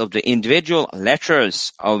composed of the individual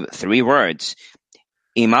letters of 3 words,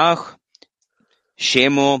 Imach,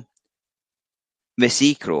 Shemo,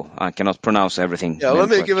 Vesikro. I cannot pronounce everything. Yeah, really let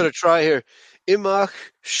me quick. give it a try here. Imach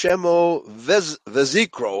Shemo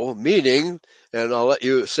Vezikro, meaning, and I'll let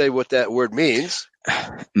you say what that word means.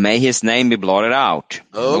 May his name be blotted out.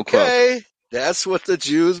 No quote. Okay, that's what the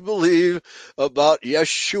Jews believe about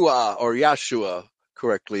Yeshua, or Yahshua,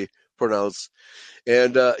 correctly pronounced.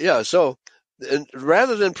 And so and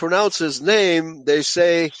rather than pronounce his name, they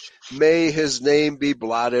say, may his name be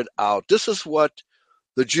blotted out. This is what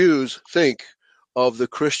the Jews think of the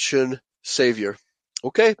Christian Savior.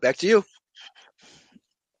 Okay, back to you.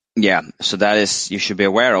 Yeah, so that is, you should be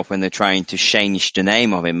aware of when they're trying to change the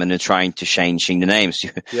name of him and they're trying to changing the names.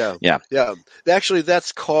 Yeah. Actually,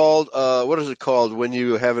 that's called, what is it called when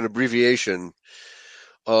you have an abbreviation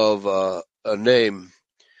of a name?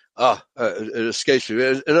 It escapes me.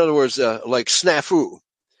 In other words, like snafu.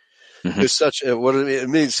 Mm-hmm. Is such what it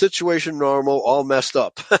means: situation normal, all messed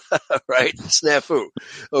up, right? Snafu.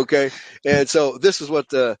 Okay, and so this is what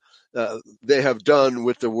they have done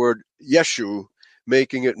with the word Yeshu,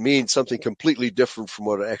 making it mean something completely different from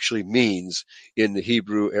what it actually means in the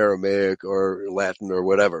Hebrew, Aramaic, or Latin, or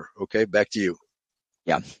whatever. Okay, back to you.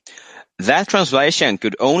 Yeah, that translation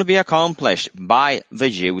could only be accomplished by the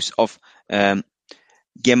use of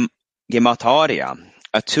Gemataria,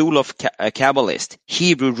 a tool of Kabbalist.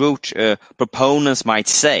 Hebrew root proponents might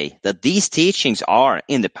say that these teachings are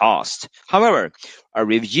in the past. However, a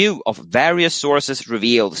review of various sources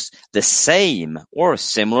reveals the same or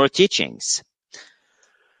similar teachings.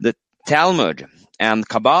 The Talmud and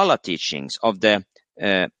Kabbalah teachings of the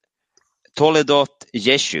Toledot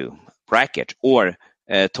Yeshu or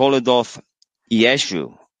Toledot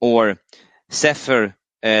Yeshu or Sefer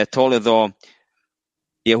Toledo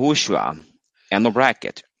Yehoshua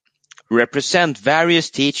represent various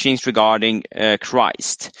teachings regarding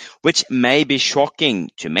Christ, which may be shocking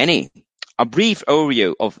to many. A brief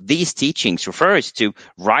overview of these teachings refers to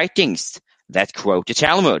writings that quote the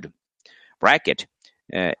Talmud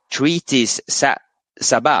Treatise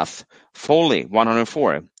Sabbath, Folio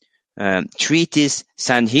 104, Treatise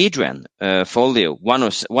Sanhedrin, Folio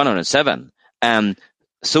 107, and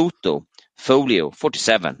Soto, Folio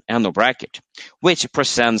 47, which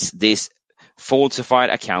presents this falsified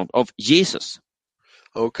account of Jesus.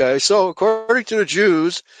 Okay, so according to the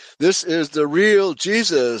Jews, this is the real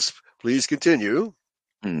Jesus. Please continue.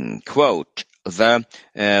 Quote, the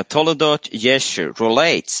Toledot Yeshu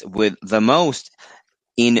relates with the most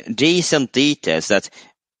indecent details that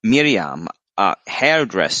Miriam, a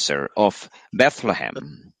hairdresser of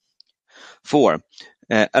Bethlehem, 4.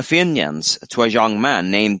 Athenians to a young man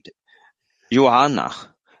named Joanna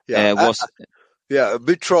was...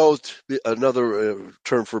 betrothed, another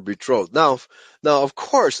term for betrothed. Now, of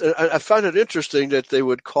course, I find it interesting that they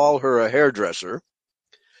would call her a hairdresser,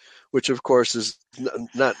 which of course is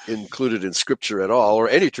not included in scripture at all, or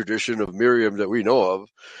any tradition of Miriam that we know of,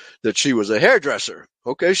 that she was a hairdresser.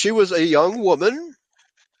 Okay, she was a young woman,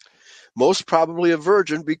 most probably a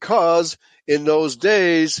virgin, because in those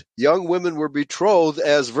days, young women were betrothed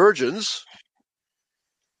as virgins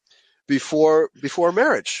before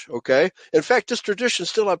marriage. Okay, in fact, this tradition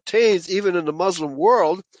still obtains even in the Muslim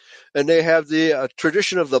world, and they have the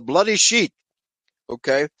tradition of the bloody sheet.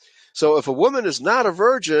 Okay, so if a woman is not a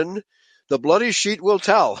virgin, the bloody sheet will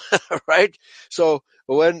tell, right? So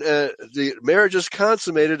when the marriage is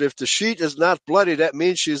consummated, if the sheet is not bloody, that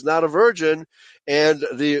means she's not a virgin, and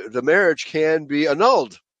the marriage can be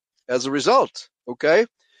annulled as a result. Okay,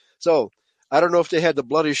 so I don't know if they had the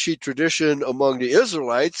bloody sheet tradition among the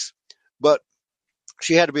Israelites, but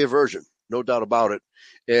she had to be a virgin, no doubt about it.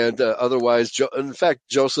 And otherwise, in fact,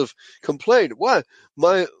 Joseph complained, "Why,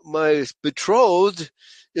 my betrothed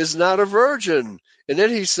is not a virgin?" And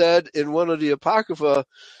then he said in one of the Apocrypha,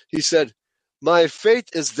 he said, "My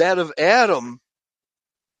fate is that of Adam,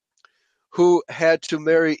 who had to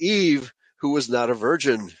marry Eve, who was not a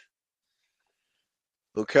virgin."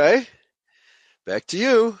 Okay, back to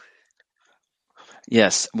you.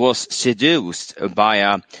 Yes, was seduced by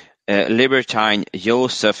a libertine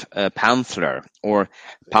Joseph Panther or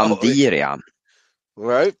Pandiria.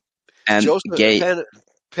 Right. And Joseph,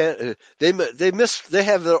 they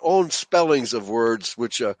have their own spellings of words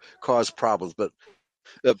which cause problems, but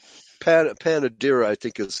Panadira, I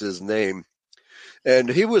think, is his name, and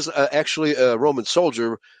he was actually a Roman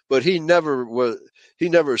soldier, but he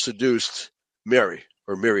never seduced Mary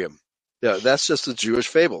or Miriam. Yeah, that's just a Jewish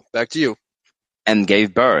fable. Back to you. And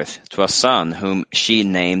gave birth to a son whom she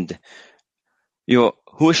named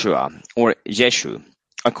Yehoshua or Yeshu.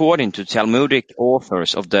 According to Talmudic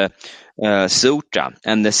authors of the Sutta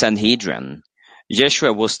and the Sanhedrin,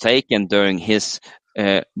 Yeshua was taken during his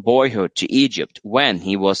boyhood to Egypt when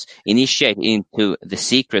he was initiated into the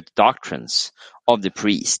secret doctrines of the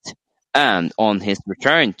priest, and on his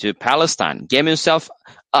return to Palestine gave himself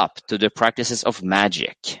up to the practices of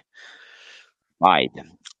magic. Right.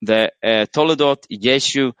 The Toledot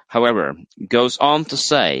Yeshu, however, goes on to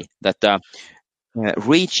say that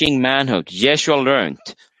reaching manhood, Yeshua learned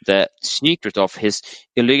the secret of his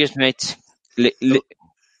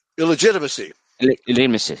illegitimacy,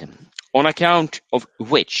 on account of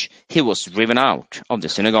which he was driven out of the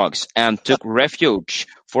synagogues and took refuge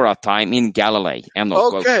for a time in Galilee. End of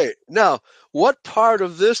quote. Okay, now, what part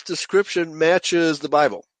of this description matches the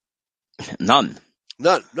Bible? None.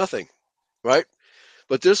 Nothing, right?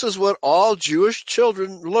 But this is what all Jewish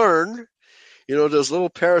children learn. You know, those little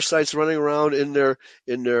parasites running around in their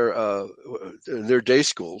day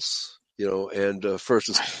schools. You know, and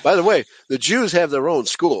by the way, the Jews have their own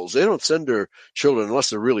schools. They don't send their children, unless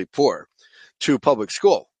they're really poor, to public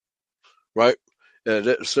school, right?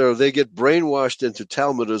 And so they get brainwashed into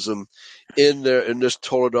Talmudism in this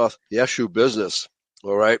Toledoth Yeshu business.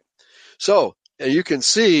 All right. So, and you can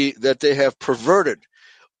see that they have perverted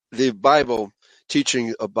the Bible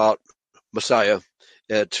teaching about Messiah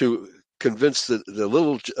to convince the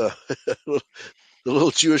little the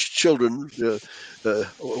little Jewish children.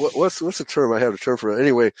 What's the term? I have a term for it.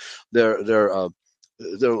 Anyway, they're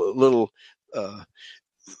little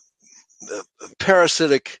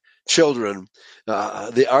parasitic children.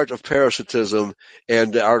 The art of parasitism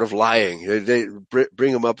and the art of lying. They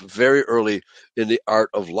bring them up very early in the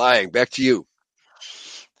art of lying. Back to you.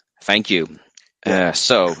 Thank you.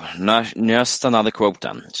 So, just another quote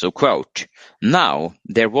then. So, quote, "Now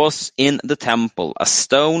there was in the temple a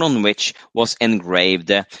stone on which was engraved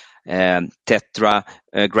the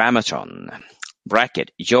tetragrammaton, bracket,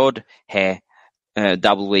 Yod He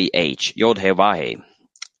WH, Yod He Vahe,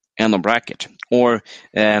 end of bracket, or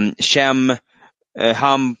Shem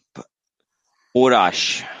Hamp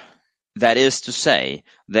Orash, that is to say,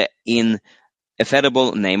 the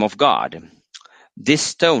ineffable name of God. This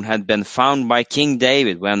stone had been found by King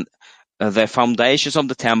David when the foundations of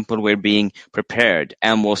the temple were being prepared,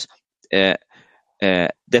 and was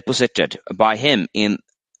deposited by him in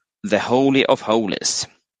the Holy of Holies.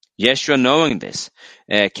 Yeshua, knowing this,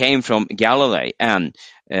 came from Galilee, and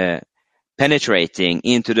penetrating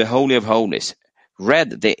into the Holy of Holies,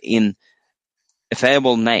 read the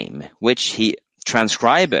ineffable name, which he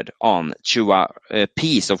transcribed on to a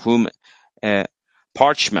piece of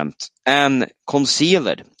parchment, and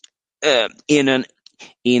concealed in an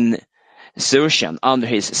insertion under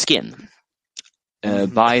his skin.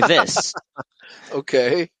 By this,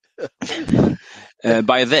 okay.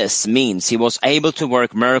 By this means he was able to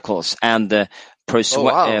work miracles and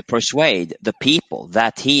persuade the people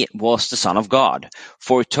that he was the Son of God,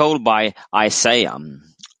 foretold by Isaiah,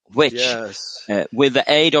 which, yes. With the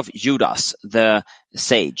aid of Judas, the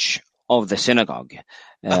sage of the synagogue,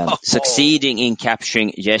 succeeding in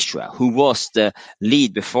capturing Yeshua, who was the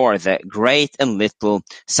lead before the great and little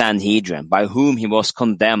Sanhedrin, by whom he was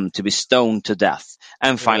condemned to be stoned to death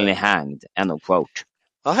and finally hanged. End of quote.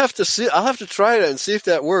 I'll have to try that and see if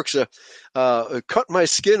that works. Cut my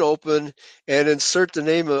skin open and insert the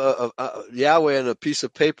name of Yahweh on a piece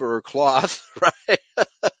of paper or cloth, right?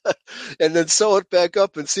 And then sew it back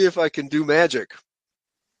up and see if I can do magic.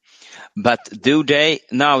 But do they?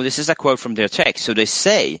 Now, this is a quote from their text. So they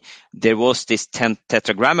say there was this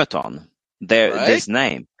tetragrammaton, this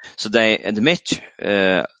name. So they admit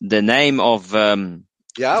the name of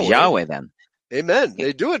Yahweh then. Amen.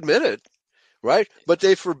 They do admit it, right? But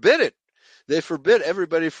they forbid it. They forbid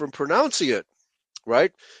everybody from pronouncing it,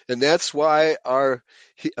 right? And that's why our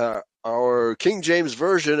King James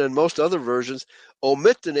Version and most other versions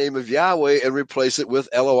omit the name of Yahweh and replace it with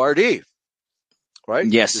Lord. Right?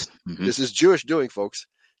 Yes. This is Jewish doing, folks.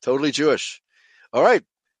 Totally Jewish. All right.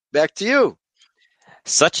 Back to you.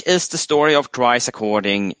 Such is the story of Christ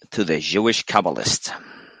according to the Jewish Kabbalist.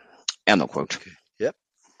 End of quote. Okay. Yep.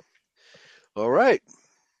 All right.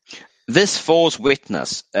 This false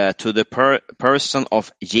witness to the person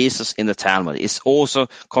of Jesus in the Talmud is also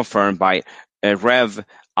confirmed by Rev.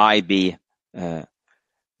 I.B.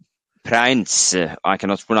 Prince. I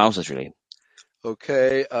cannot pronounce it really.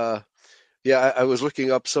 Okay. Yeah, I was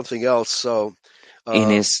looking up something else. So, in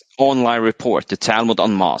his online report, The Talmud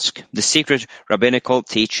Unmasked, the secret rabbinical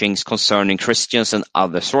teachings concerning Christians and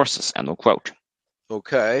other sources, end of quote.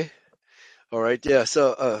 Okay. All right. Yeah.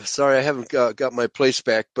 So, sorry, I haven't got my place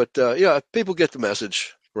back, but yeah, people get the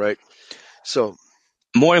message, right? So,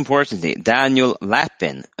 more importantly, Daniel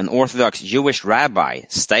Lapin, an Orthodox Jewish rabbi,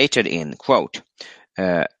 stated in quote,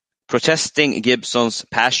 Protesting Gibson's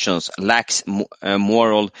passions lacks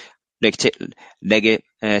moral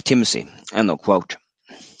legitimacy. End of quote.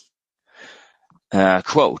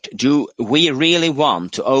 Quote, do we really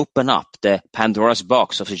want to open up the Pandora's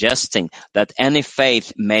box of suggesting that any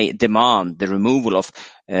faith may demand the removal of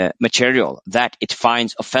material that it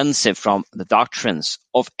finds offensive from the doctrines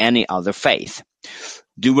of any other faith?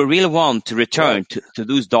 Do we really want to return to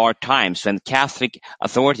those dark times when Catholic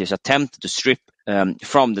authorities attempted to strip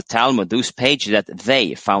from the Talmud those pages that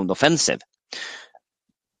they found offensive?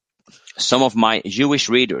 Some of my Jewish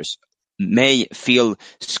readers may feel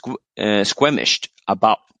squeamished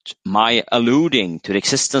about my alluding to the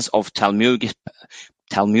existence of Talmudic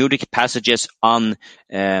passages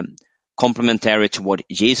complementary toward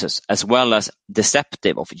Jesus, as well as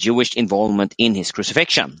deceptive of Jewish involvement in his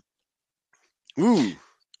crucifixion. Ooh,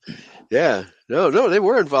 yeah. No, they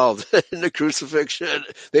were involved in the crucifixion.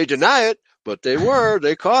 They deny it, but they were.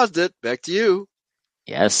 They caused it. Back to you.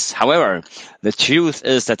 Yes, however, the truth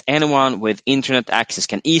is that anyone with internet access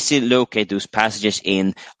can easily locate those passages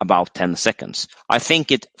in about 10 seconds. I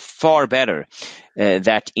think it far better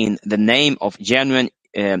that in the name of genuine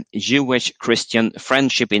Jewish-Christian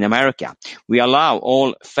friendship in America, we allow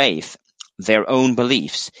all faith their own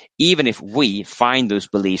beliefs, even if we find those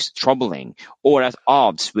beliefs troubling or at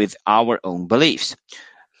odds with our own beliefs.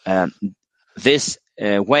 This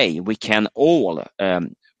way we can all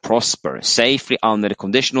prosper safely under the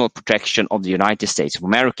conditional protection of the United States of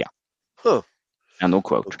America. Huh. End of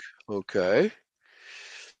quote. Okay.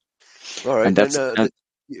 All right. And that's,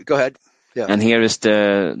 go ahead. Yeah. And here is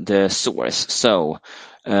the source. So,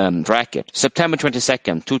 bracket, September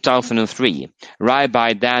 22nd, 2003,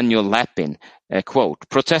 Rabbi Daniel Lapin, quote,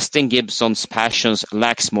 protesting Gibson's passions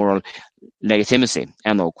lacks moral legitimacy,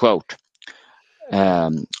 end of quote.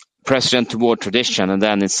 President toward tradition, and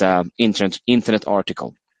then it's an internet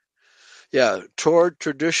article. Yeah,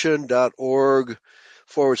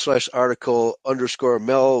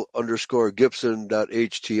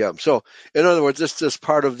 towardtradition.org/article_Mel_Gibson.htm. So, in other words, this is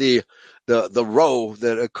part of the row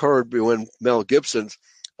that occurred when Mel Gibson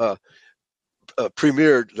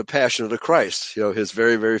premiered The Passion of the Christ, his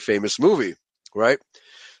very, very famous movie, right?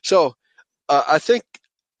 So, I think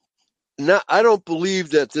I don't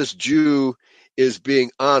believe that this Jew is being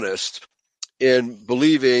honest in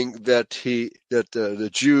believing that the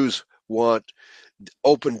Jews want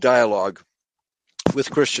open dialogue with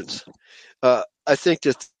Christians. I think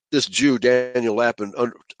that this Jew, Daniel Lapin,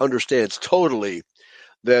 understands totally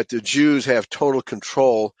that the Jews have total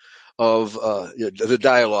control of the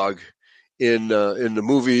dialogue in the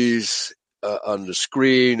movies, on the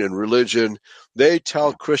screen, and religion. They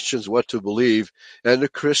tell Christians what to believe, and the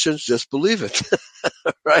Christians just believe it,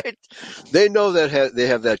 right? They know that they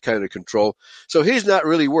have that kind of control. So he's not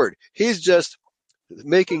really worried. He's just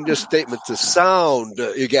making this statement to sound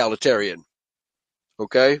egalitarian.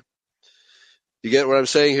 Okay? You get what I'm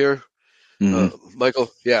saying here, Michael?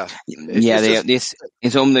 Yeah.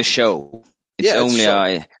 It's only a show.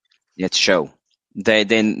 It's show. They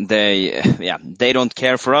don't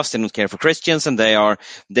care for us. They don't care for Christians, and they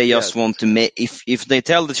just want to make. If they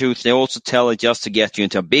tell the truth, they also tell it just to get you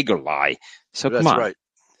into a bigger lie. So come on.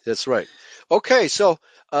 That's right. Okay, so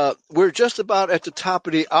we're just about at the top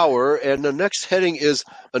of the hour, and the next heading is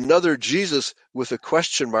another Jesus with a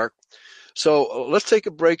question mark. So let's take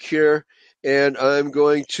a break here, and I'm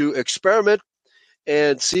going to experiment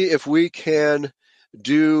and see if we can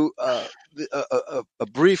do a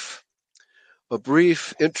brief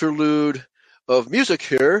interlude of music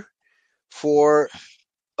here for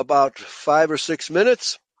about 5 or 6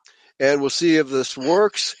 minutes, and we'll see if this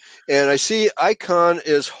works. And I see Icon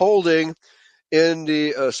is holding in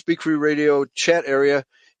the Speak Free Radio chat area,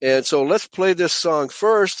 and so let's play this song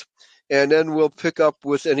first, and then we'll pick up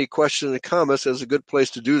with any questions and comments. That's a good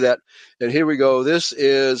place to do that. And here we go. This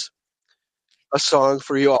is a song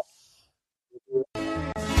for you all.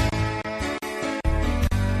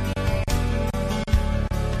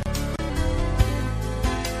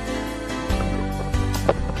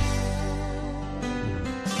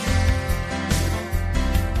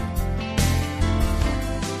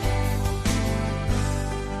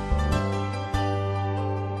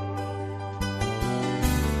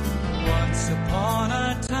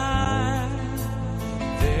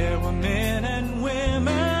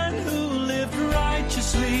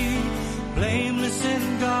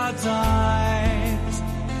 Eyes,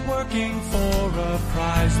 working for a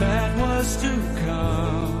prize that was to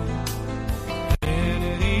come. Then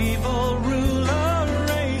an evil ruler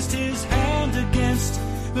raised his hand against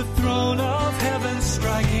the throne of heaven,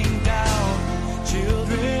 striking down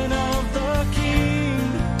children of the King.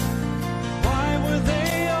 Why were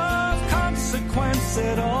they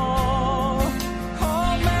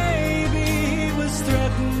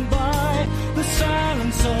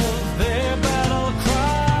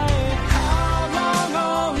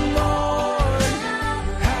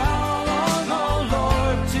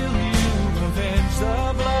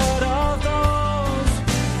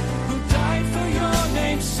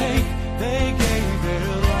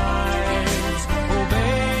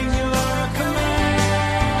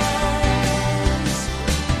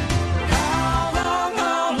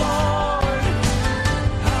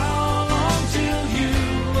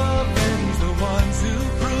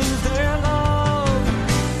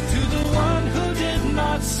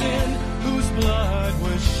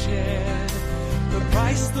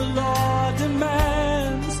price the law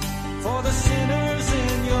demands for the sinners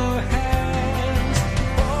in your hands.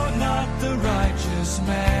 Oh, not the righteous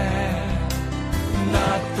man,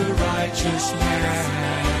 not the righteous man.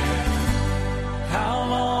 How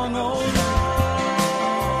long, oh Lord,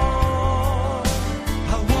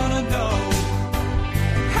 I want to know.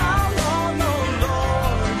 How long, oh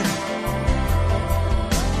Lord,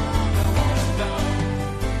 I want to know.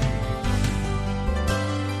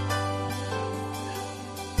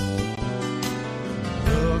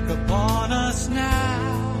 Look upon us now.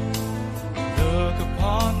 Look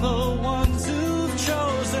upon the ones who've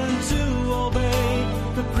chosen to obey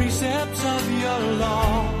the precepts of your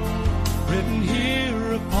law. Written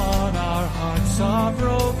here upon our hearts are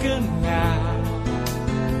broken now.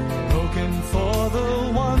 Broken for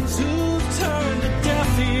the ones who've turned a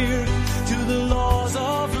deaf ear to the laws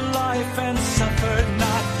of life and suffered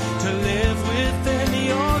not to live within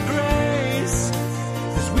your grace.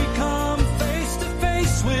 As we come face to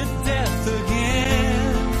face with death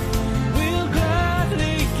again, we'll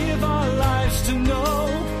gladly give our lives to know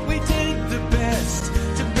we did the best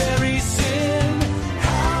to bury sin.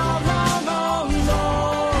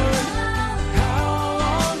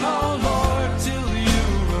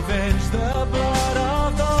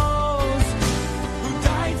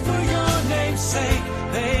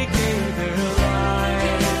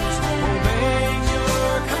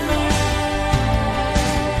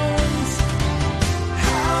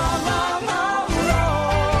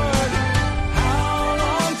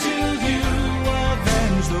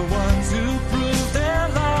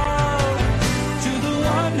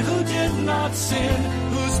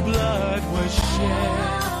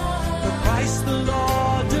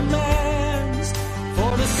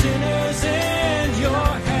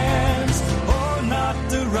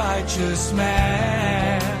 Righteous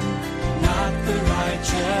man, not the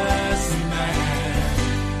righteous man.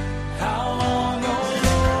 How long, oh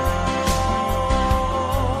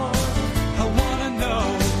Lord, I want to know.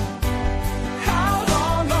 How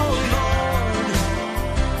long, oh Lord,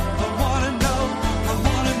 I want to know, I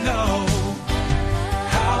want to know.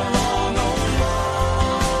 How long, oh Lord,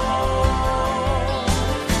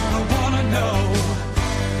 I want to know.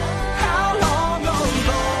 How long, oh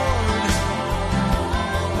Lord,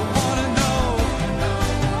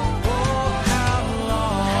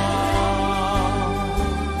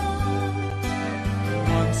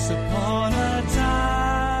 upon a time.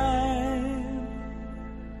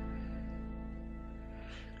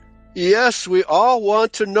 Yes, we all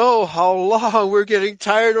want to know how long. We're getting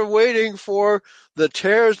tired of waiting for the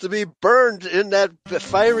tares to be burned in that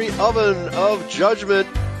fiery oven of judgment.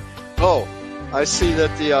 Oh, I see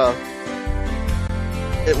that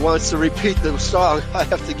it wants to repeat the song. I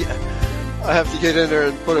have to get in there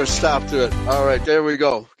and put a stop to it. All right, there we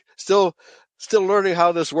go. Still learning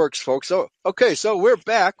how this works, folks. So, okay, so we're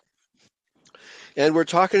back, and we're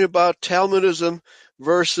talking about Talmudism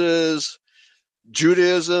versus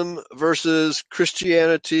Judaism versus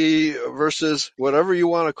Christianity versus whatever you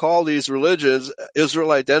want to call these religions.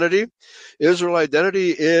 Israel identity. Israel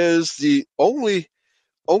identity is the only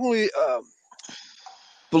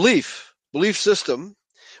belief system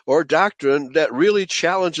or doctrine that really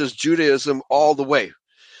challenges Judaism all the way.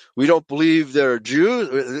 We don't believe they're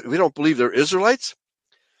Jews. We don't believe they're Israelites.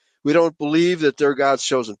 We don't believe that they're God's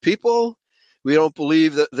chosen people. We don't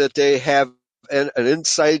believe that they have an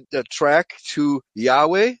inside track to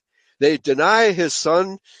Yahweh. They deny his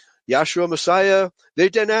son, Yahshua Messiah. They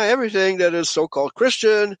deny everything that is so-called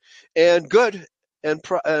Christian and good and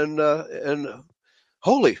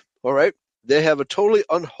holy. All right. They have a totally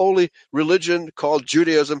unholy religion called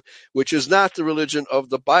Judaism, which is not the religion of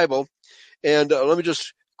the Bible. And let me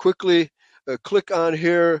just quickly click on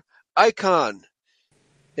here, Icon.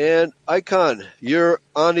 And Icon, you're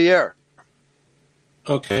on the air.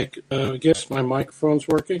 Okay, I guess my microphone's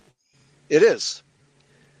working? It is.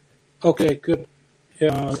 Okay, good.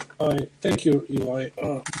 Yeah, thank you, Eli.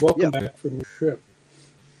 Welcome back from your trip.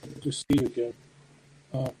 Good to see you again.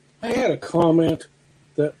 I had a comment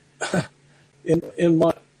that in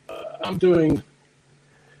my I'm doing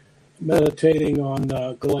meditating on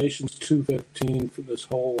Galatians 2:15 for this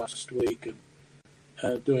whole last week, and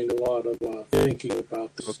doing a lot of thinking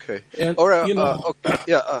about this. Okay. And, okay.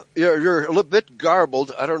 Yeah, you're a little bit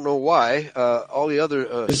garbled. I don't know why. All the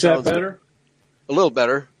other is that better? A little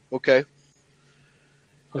better. Okay.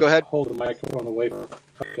 Go ahead. Hold the microphone away from.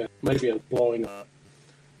 Okay, maybe it's blowing up.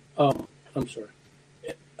 I'm sorry,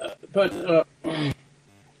 but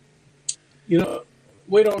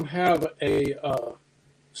we don't have a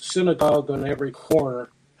synagogue on every corner.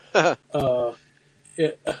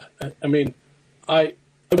 I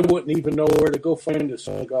wouldn't even know where to go find a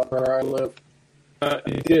synagogue where I live. I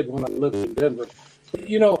did when I lived in Denver. But,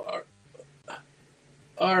 you know,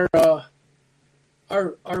 our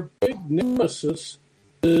big nemesis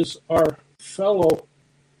is our fellow.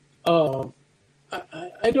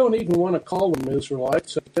 I don't even want to call them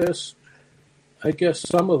Israelites. I guess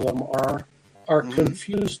some of them are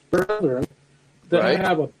confused brethren that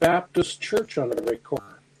have a Baptist church on every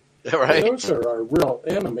corner. Right. Those are our real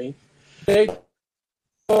enemy. They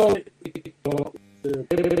don't the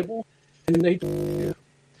Bible, and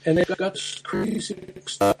they've got this crazy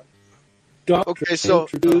stuff. Okay, so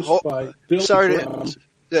introduced by Bill sorry Graham.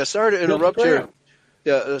 to interrupt here.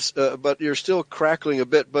 Yeah, but you're still crackling a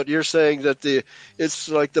bit. But you're saying that it's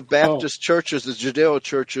like the Baptist churches, the Judeo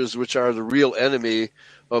churches, which are the real enemy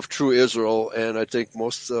of true Israel, and I think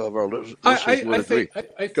most of our listeners would agree.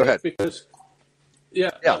 I Go ahead. Because,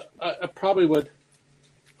 I probably would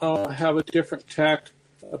have a different tact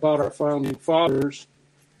about our founding fathers.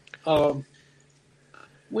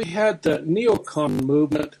 We had the neocon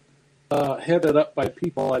movement headed up by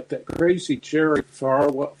people like that crazy Jerry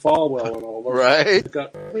Falwell and all those. Right. They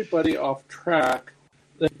got everybody off track.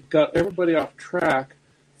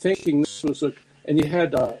 Thinking this was and you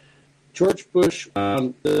had George Bush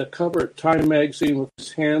on the cover of Time magazine with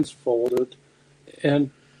his hands folded,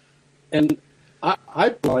 and I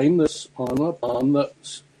blame this on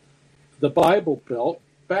the Bible Belt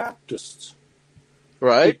Baptists,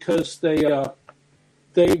 right? Because they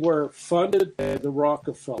were funded by the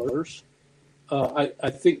Rockefellers. I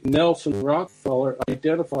think Nelson Rockefeller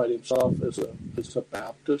identified himself as a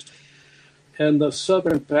Baptist, and the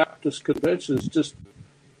Southern Baptist Convention is just.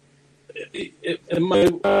 It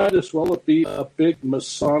might as well be a big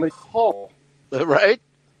Masonic hall, right?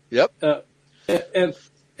 Yep. And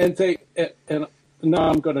now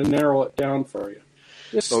I'm going to narrow it down for you.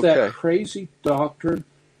 It's that crazy doctrine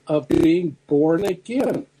of being born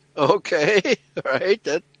again. Okay, right.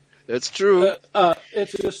 That's true.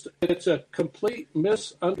 It's a complete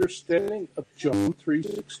misunderstanding of John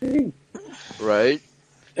 3:16. Right.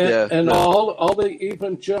 And all the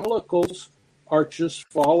evangelicals are just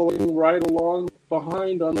following right along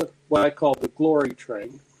behind on what I call the glory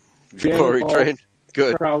train. Glory train.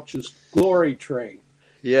 Good. Crouch's glory train.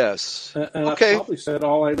 Yes. And I probably said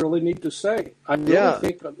all I really need to say. I really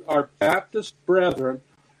think our Baptist brethren,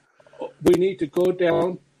 we need to go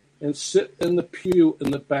down and sit in the pew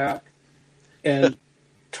in the back and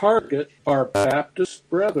target our Baptist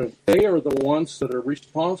brethren. They are the ones that are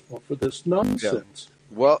responsible for this nonsense.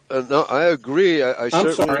 Yeah. Well, no, I agree.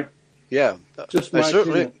 I'm sorry. Yeah. Just my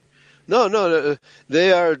opinion. No,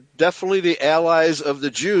 they are definitely the allies of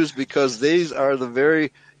the Jews because these are the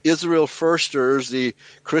very Israel firsters, the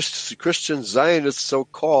Christian Zionists,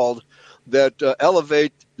 so-called, that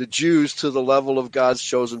elevate the Jews to the level of God's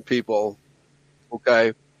chosen people.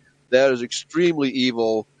 Okay? That is extremely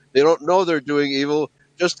evil. They don't know they're doing evil,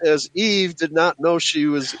 just as Eve did not know what she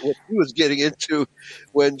was getting into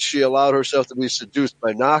when she allowed herself to be seduced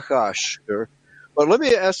by Nachash. But let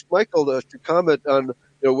me ask Michael to comment on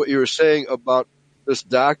what you were saying about this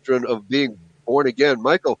doctrine of being born again.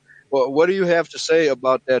 Michael, what do you have to say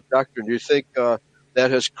about that doctrine? Do you think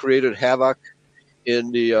that has created havoc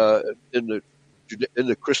in the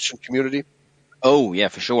Christian community? Oh, yeah,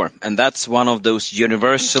 for sure. And that's one of those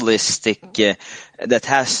universalistic that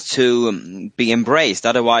has to be embraced.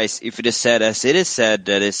 Otherwise, if it is said as it is said,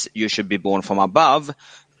 that you should be born from above,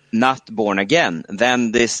 not born again,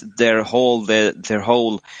 then their whole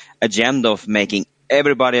agenda of making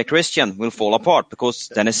everybody a Christian will fall apart, because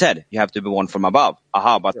then it said you have to be born from above.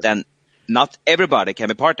 But then not everybody can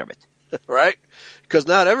be part of it. Right? Because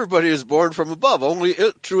not everybody is born from above. Only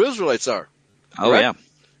true Israelites are. Oh, right? Yeah.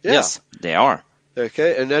 Yes, they are.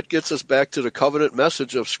 Okay, and that gets us back to the covenant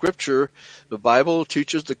message of Scripture. The Bible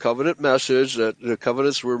teaches the covenant message that the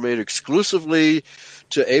covenants were made exclusively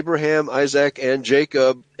to Abraham, Isaac, and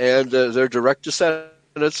Jacob, and their direct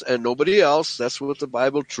descendants, and nobody else. That's what the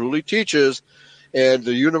Bible truly teaches, and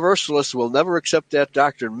the universalists will never accept that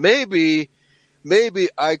doctrine. Maybe,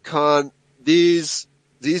 Icon, these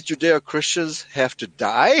Judeo-Christians have to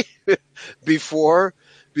die before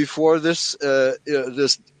this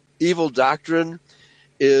this evil doctrine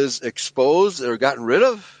is exposed or gotten rid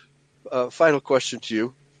of? Final question to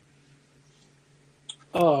you.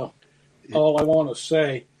 All I want to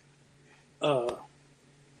say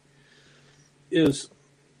is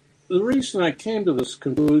the reason I came to this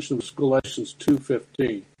conclusion was Galatians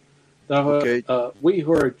 2:15. We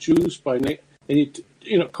who are Jews by name,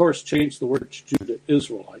 and of course, change the word Jew to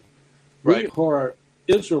Israelite. Right. We who are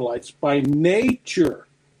Israelites by nature,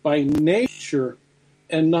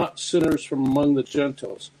 and not sinners from among the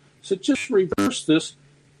Gentiles. So just reverse this.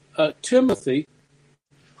 Timothy,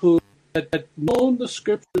 who had known the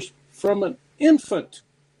scriptures from an infant,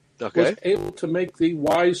 was able to make thee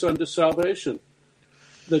wise unto salvation.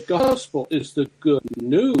 The gospel is the good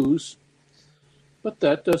news, but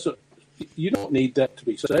you don't need that to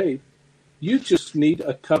be saved. You just need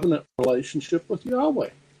a covenant relationship with Yahweh.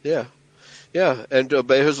 Yeah, and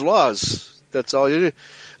obey his laws. That's all you do.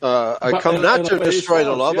 I come not to destroy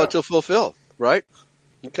the law, but to fulfill. Right?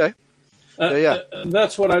 Okay. And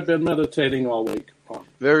that's what I've been meditating all week on.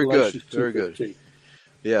 Very good. Very good.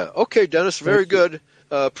 Yeah. Okay, Dennis. Very good.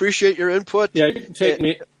 Appreciate your input. Yeah, you can take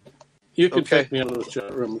me. You can take me out of the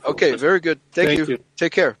chat room. Okay. Very good. Thank you.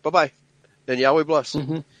 Take care. Bye-bye. And Yahweh bless.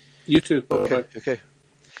 Mm-hmm. You too. Bye-bye. Okay.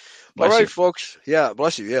 Bless all right, you. folks. Yeah,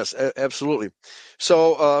 bless you. Yes, absolutely.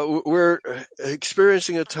 So we're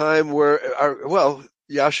experiencing a time where,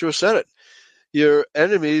 Yahshua said it. Your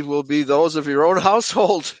enemy will be those of your own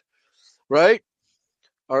household, right?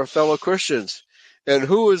 Our fellow Christians. And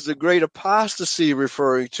who is the great apostasy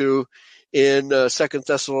referring to in 2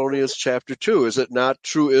 Thessalonians chapter 2? Is it not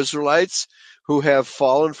true Israelites who have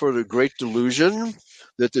fallen for the great delusion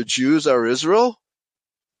that the Jews are Israel?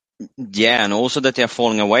 Yeah, and also that they are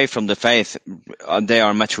falling away from the faith. They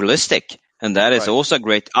are materialistic. And that is also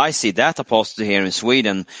great. I see that apostasy here in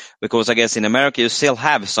Sweden, because I guess in America you still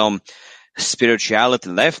have some spirituality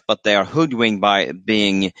left, but they are hoodwinked by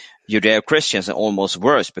being Judeo-Christians, and almost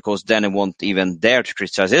worse, because then they won't even dare to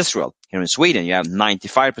criticize Israel. Here in Sweden, you have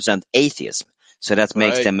 95% atheism. So that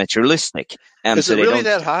makes them materialistic. And is so it they really don't,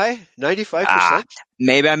 that high? 95%?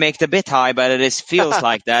 Maybe I make it a bit high, but it feels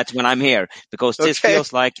like that when I'm here, because this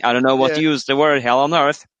feels like, I don't know what to use the word, hell on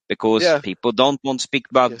earth, because people don't want to speak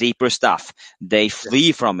about deeper stuff. They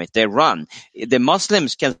flee from it. They run. The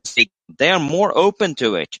Muslims can speak. They are more open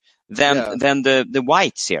to it than the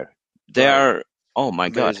whites here. They are, oh my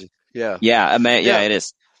Amazing. God. Yeah, it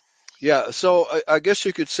is. Yeah, so I guess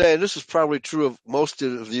you could say, and this is probably true of most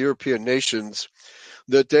of the European nations,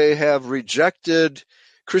 that they have rejected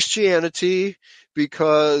Christianity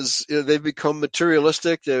because they've become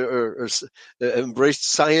materialistic, or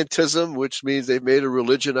embraced scientism, which means they've made a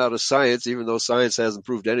religion out of science, even though science hasn't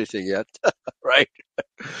proved anything yet, right?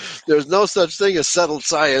 There's no such thing as settled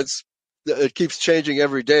science. It keeps changing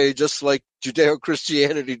every day, just like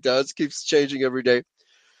Judeo-Christianity does, keeps changing every day.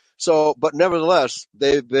 So, but nevertheless,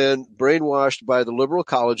 they've been brainwashed by the liberal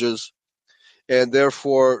colleges, and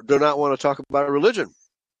therefore do not want to talk about religion.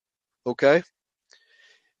 Okay?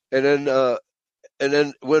 And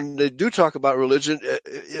then when they do talk about religion,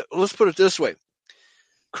 let's put it this way.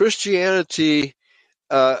 Christianity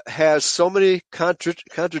has so many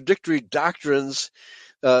contradictory doctrines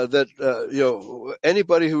that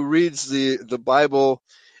anybody who reads the Bible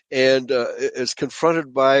and is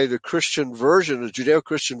confronted by the Christian version, the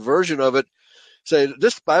Judeo-Christian version of it, say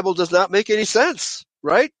this Bible does not make any sense,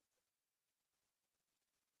 right?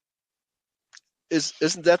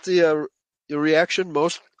 Isn't that the reaction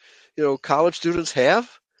most college students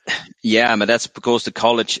have? Yeah, but that's because the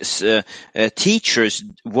college teachers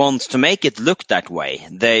want to make it look that way.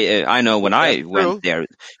 They, I know when I went there,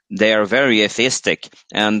 they are very atheistic,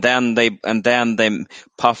 and then they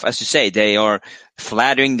puff, as you say, they are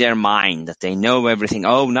flattering their mind that they know everything.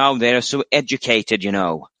 Oh, now they are so educated,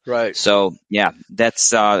 Right. So yeah, that's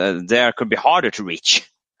there could be harder to reach.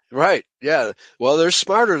 Right. Yeah. Well, they're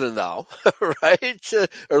smarter than thou, right?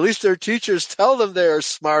 Or at least their teachers tell them they are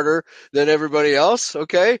smarter than everybody else.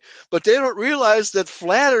 Okay. But they don't realize that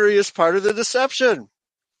flattery is part of the deception,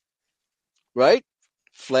 right?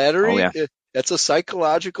 Flattery. It's a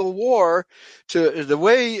psychological war to the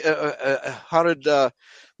way, how did,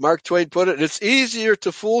 Mark Twain put it? It's easier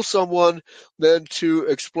to fool someone than to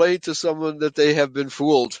explain to someone that they have been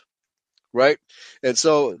fooled. Right? And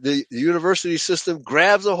so the university system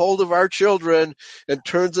grabs a hold of our children and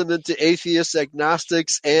turns them into atheists,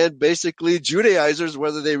 agnostics, and basically Judaizers,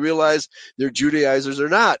 whether they realize they're Judaizers or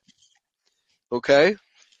not. Okay?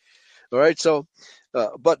 All right, so,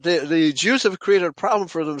 but the Jews have created a problem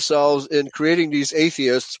for themselves in creating these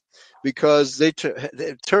atheists because they have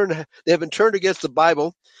been turned against the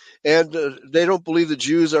Bible. And they don't believe the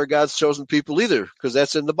Jews are God's chosen people either, because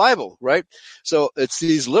that's in the Bible, right? So it's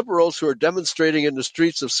these liberals who are demonstrating in the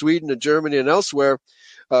streets of Sweden and Germany and elsewhere,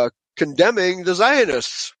 condemning the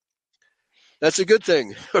Zionists. That's a good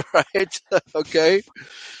thing, right? Okay.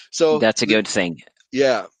 So that's a good thing.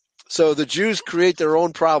 Yeah. So the Jews create their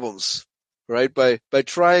own problems, right? By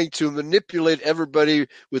trying to manipulate everybody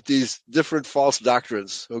with these different false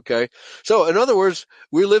doctrines. Okay. So in other words,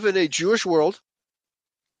 we live in a Jewish world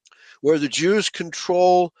where the Jews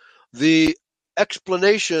control the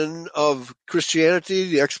explanation of Christianity,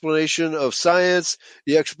 the explanation of science,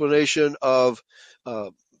 the explanation of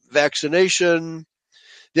vaccination,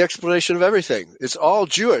 the explanation of everything. It's all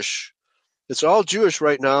Jewish. It's all Jewish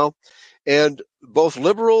right now. And both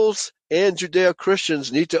liberals and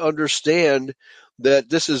Judeo-Christians need to understand that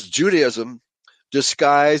this is Judaism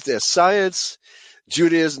disguised as science,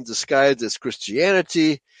 Judaism disguised as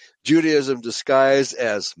Christianity, Judaism disguised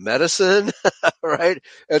as medicine, right,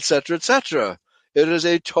 etc., etc. It is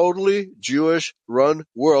a totally Jewish-run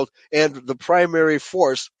world, and the primary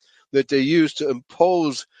force that they use to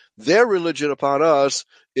impose their religion upon us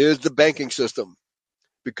is the banking system,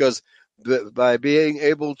 because by being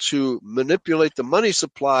able to manipulate the money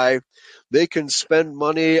supply, they can spend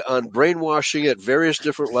money on brainwashing at various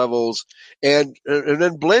different levels, and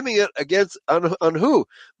then blaming it on who?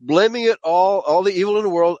 Blaming it all the evil in the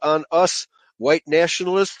world on us white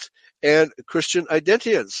nationalists and Christian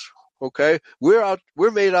identians. Okay, we're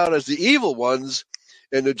made out as the evil ones,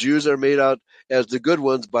 and the Jews are made out as the good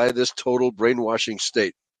ones by this total brainwashing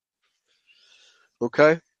state.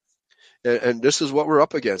 Okay, and this is what we're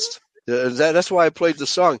up against. That's why I played the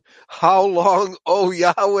song. How long, oh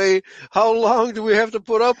Yahweh, how long do we have to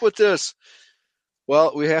put up with this?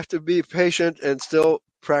 Well, we have to be patient and still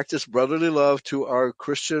practice brotherly love to our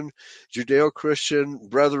Christian, Judeo-Christian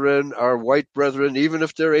brethren, our white brethren, even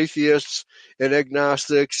if they're atheists and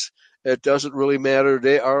agnostics. It doesn't really matter.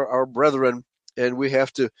 They are our brethren, and we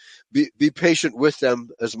have to be patient with them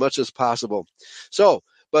as much as possible. So,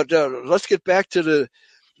 but let's get back to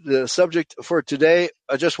the subject for today.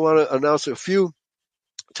 I just want to announce a few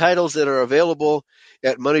titles that are available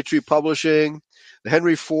at Money Tree Publishing.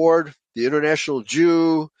 Henry Ford, The International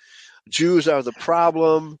Jew, Jews Are the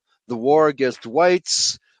Problem, The War Against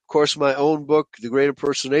Whites, of course my own book, The Great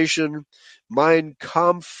Impersonation, Mein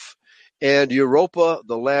Kampf, and Europa,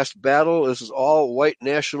 The Last Battle. This is all white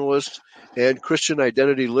nationalist and Christian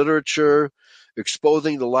identity literature,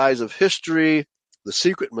 exposing the lies of history, The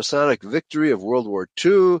Secret Masonic Victory of World War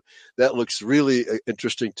II. That looks really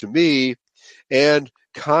interesting to me. And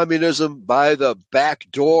Communism by the Back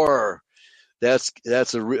Door. That's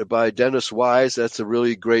by Dennis Wise. That's a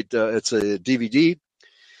really great. It's a DVD.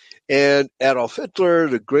 And Adolf Hitler,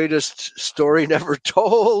 The Greatest Story Never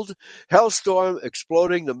Told. Hellstorm,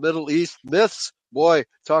 Exploding the Middle East Myths. Boy,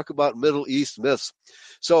 talk about Middle East myths.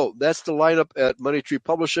 So that's the lineup at Money Tree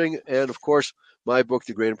Publishing, and of course my book,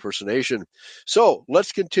 The Great Impersonation. So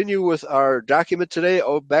let's continue with our document today.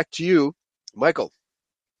 Oh, back to you, Michael.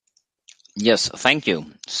 Yes, thank you.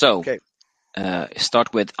 So, Okay.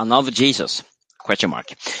 Start with another Jesus, ?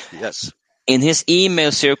 Yes. In his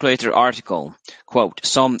email circulator article, quote,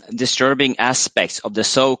 some disturbing aspects of the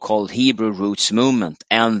so-called Hebrew roots movement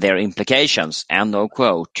and their implications, end of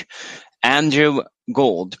quote, Andrew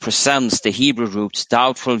Gold presents the Hebrew roots'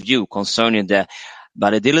 doubtful view concerning the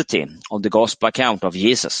validity of the gospel account of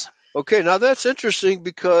Jesus. Okay, now that's interesting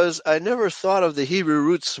because I never thought of the Hebrew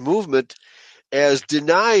roots movement as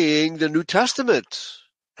denying the New Testament.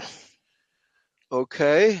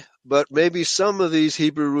 Okay, but maybe some of these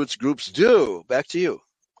Hebrew roots groups do. Back to you.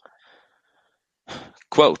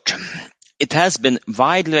 Quote, it has been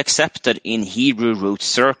widely accepted in Hebrew roots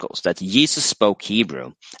circles that Jesus spoke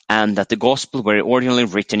Hebrew and that the gospel were originally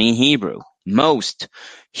written in Hebrew. Most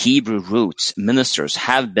Hebrew roots ministers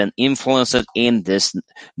have been influenced in this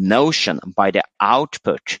notion by the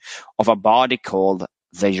output of a body called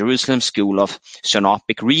the Jerusalem School of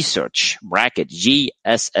Synoptic Research,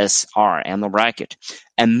 GSSR,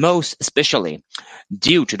 and most especially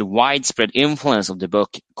due to the widespread influence of the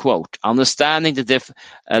book, quote, Understanding the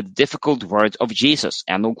Difficult Words of Jesus,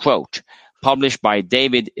 end of quote, published by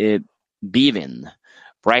David Bevan,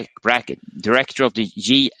 director of the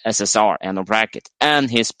GSSR, end of bracket, and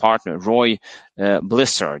his partner Roy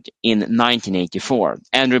Blizzard in 1984,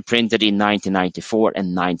 and reprinted in 1994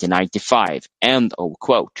 and 1995, end of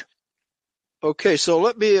quote. Okay, so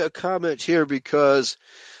let me comment here because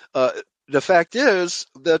the fact is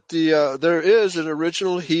that there is an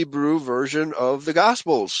original Hebrew version of the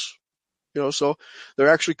Gospels. So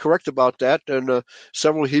they're actually correct about that, and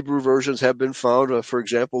several Hebrew versions have been found. For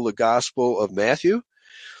example, the Gospel of Matthew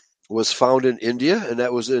was found in India, and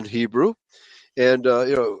that was in Hebrew. And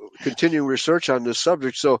continuing research on this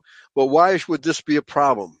subject. So, well, why would this be a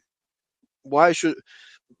problem? Let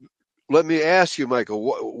me ask you,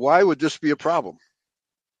 Michael, why would this be a problem?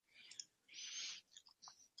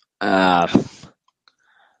 In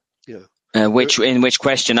which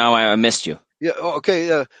question now I missed you? Yeah.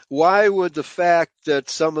 Okay. Why would the fact that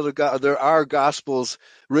some of there are Gospels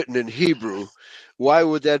written in Hebrew, why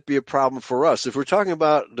would that be a problem for us? If we're talking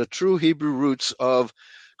about the true Hebrew roots of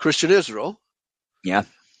Christian Israel, Yeah.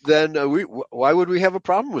 then why would we have a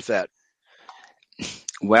problem with that?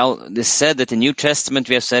 Well, they said that the New Testament,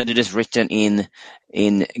 we have said it is written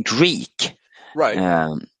in Greek. Right.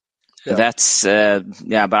 Yeah. That's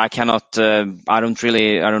but I cannot. I don't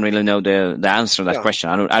really know the answer to that Yeah. question.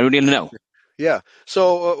 I don't really know. Yeah.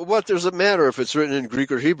 So what does it matter if it's written in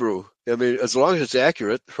Greek or Hebrew? I mean, as long as it's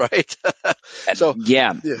accurate, right? So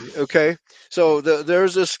Yeah. okay. So there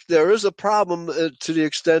is a problem to the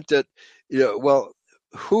extent that the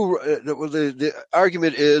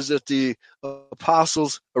argument is that the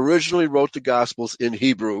apostles originally wrote the Gospels in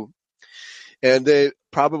Hebrew, and they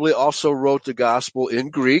probably also wrote the Gospel in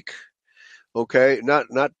Greek. Okay, not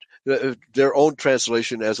their own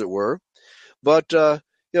translation, as it were. But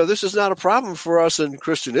this is not a problem for us in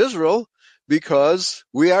Christian Israel because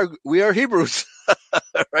we are Hebrews,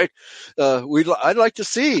 right? I'd like to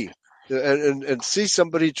see and see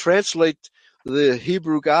somebody translate the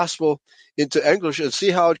Hebrew gospel into English and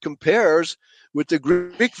see how it compares with the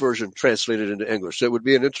Greek version translated into English. That would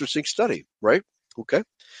be an interesting study, right? Okay.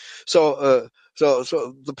 So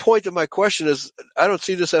the point of my question is, I don't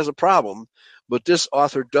see this as a problem, but this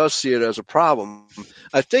author does see it as a problem.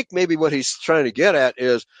 I think maybe what he's trying to get at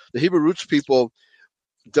is the Hebrew roots people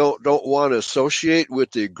don't want to associate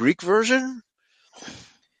with the Greek version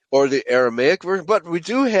or the Aramaic version, but we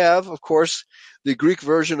do have, of course, the Greek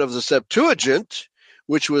version of the Septuagint,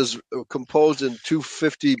 which was composed in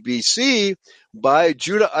 250 BC by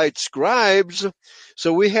Judahite scribes.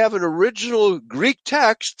 So we have an original Greek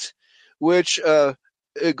text which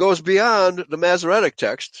it goes beyond the Masoretic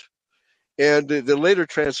text and the later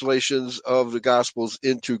translations of the Gospels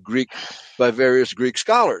into Greek by various Greek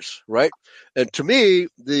scholars, right? And to me,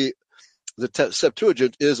 the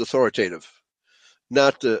Septuagint is authoritative,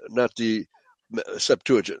 not the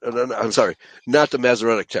Septuagint. I'm sorry, not the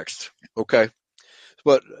Masoretic text. Okay,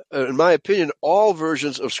 but in my opinion, all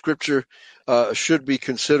versions of Scripture should be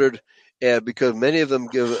considered, because many of them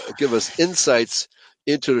give us insights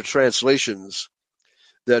into the translations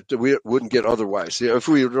that we wouldn't get otherwise. If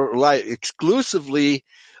we rely exclusively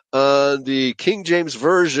on the King James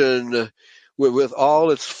Version with all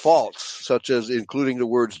its faults, such as including the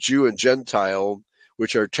words Jew and Gentile,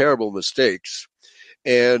 which are terrible mistakes,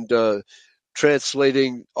 and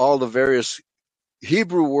translating all the various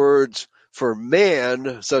Hebrew words for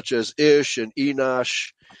man, such as Ish and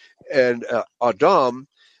Enosh and Adam,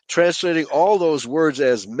 translating all those words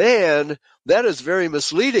as man, that is very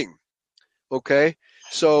misleading. Okay,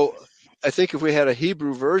 so I think if we had a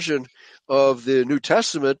Hebrew version of the New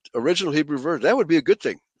Testament, original Hebrew version, that would be a good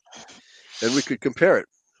thing, and we could compare it.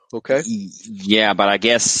 Okay. Yeah, but I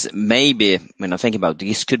guess maybe when I think about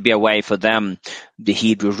this, could be a way for them, the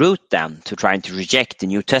Hebrew root, then to try to reject the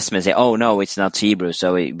New Testament, and say, "Oh no, it's not Hebrew,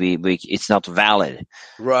 so it's not valid."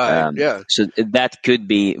 Right. Yeah. So that could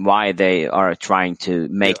be why they are trying to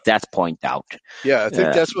make that point out. Yeah, I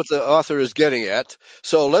think that's what the author is getting at.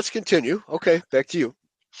 So let's continue. Okay, back to you.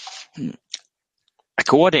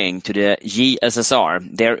 According to the GSSR,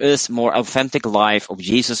 there is more authentic life of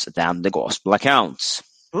Jesus than the Gospel accounts.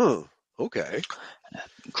 Okay.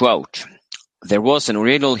 Quote, there was an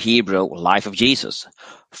original Hebrew life of Jesus,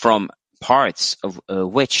 from parts of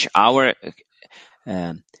which our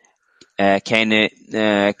canonical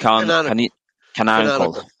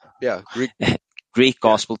Greek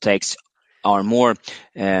Gospel texts are more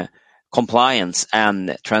compliance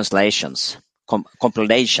and translations,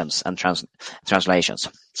 compilations and translations.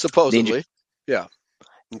 Supposedly, yeah.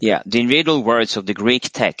 Yeah, the individual words of the Greek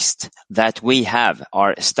text that we have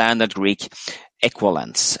are standard Greek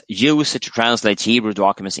equivalents used to translate Hebrew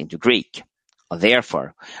documents into Greek.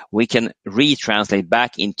 Therefore, we can retranslate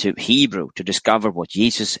back into Hebrew to discover what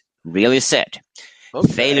Jesus really said.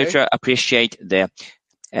 Okay. Failure to appreciate the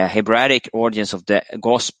Hebraic origins of the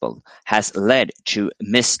gospel has led to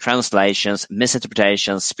mistranslations,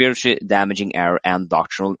 misinterpretations, spiritually damaging error, and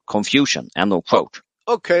doctrinal confusion. End of quote.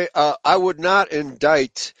 Okay, I would not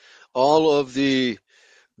indict all of the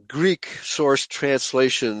Greek source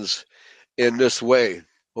translations in this way,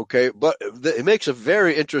 okay? But it makes a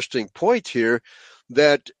very interesting point here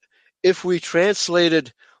that if we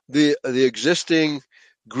translated the existing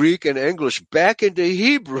Greek and English back into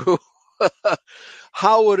Hebrew,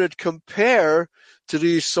 how would it compare to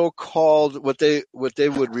these so-called what they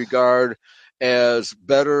would regard as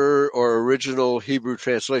better or original Hebrew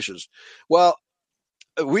translations? Well,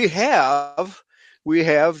 we have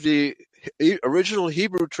the original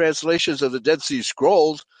Hebrew translations of the Dead Sea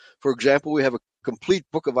Scrolls. For example, we have a complete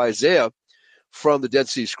book of Isaiah from the Dead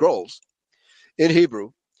Sea Scrolls in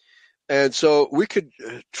Hebrew. And so we could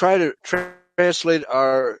try to translate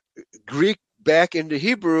our Greek back into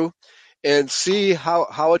Hebrew and see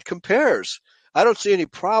how it compares. I don't see any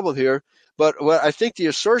problem here, but what I think the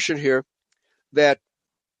assertion here that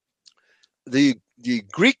the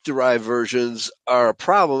Greek-derived versions are a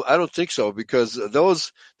problem, I don't think so, because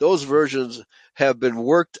those versions have been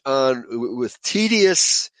worked on with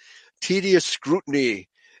tedious scrutiny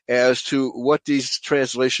as to what these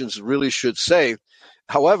translations really should say.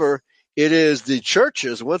 However, it is the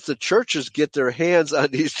churches, once the churches get their hands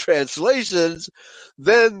on these translations,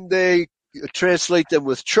 then they translate them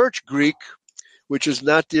with church Greek, which is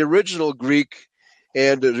not the original Greek.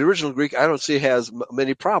 And the original Greek, I don't see has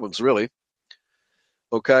many problems, really.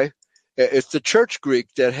 Okay? It's the church Greek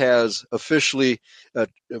that has officially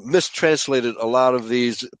mistranslated a lot of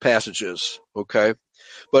these passages. Okay?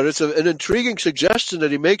 But it's an intriguing suggestion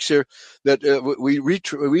that he makes here that we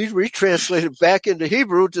retranslate it back into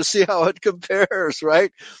Hebrew to see how it compares,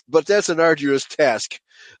 right? But that's an arduous task.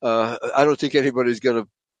 I don't think anybody's going to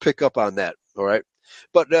pick up on that, all right?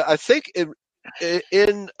 But I think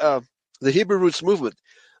in the Hebrew roots movement,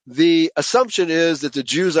 the assumption is that the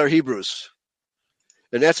Jews are Hebrews.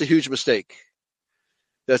 And that's a huge mistake.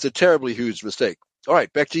 That's a terribly huge mistake. All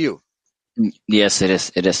right, back to you. Yes, it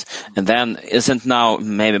is. And then isn't now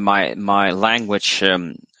maybe my language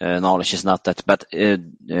knowledge is not that, but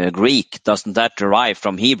Greek, doesn't that derive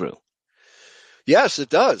from Hebrew? Yes, it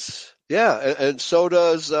does. Yeah, and so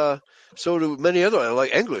do many other,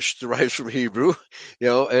 like English derives from Hebrew,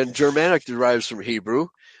 and Germanic derives from Hebrew,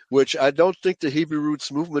 which I don't think the Hebrew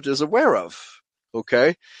roots movement is aware of.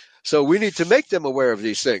 Okay, so we need to make them aware of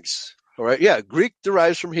these things. All right, yeah, Greek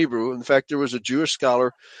derives from Hebrew. In fact, there was a Jewish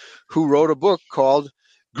scholar who wrote a book called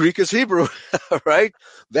Greek is Hebrew, right?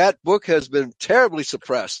 That book has been terribly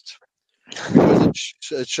suppressed because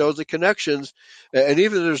it shows the connections, and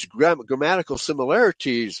even there's grammatical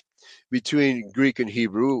similarities between Greek and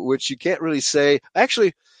Hebrew, which you can't really say.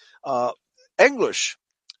 Actually, English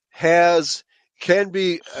can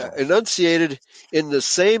be enunciated in the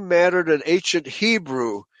same manner that ancient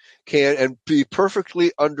Hebrew can and be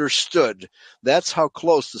perfectly understood. That's how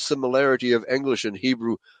close the similarity of English and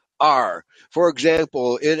Hebrew are. For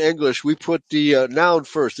example, in English, we put the noun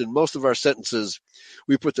first. In most of our sentences,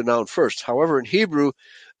 we put the noun first. However, in Hebrew,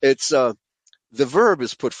 it's the verb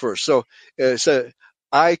is put first. So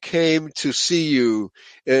I came to see you.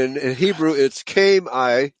 In Hebrew, it's came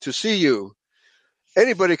I to see you.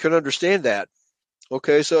 Anybody can understand that.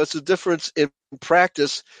 Okay, so it's a difference in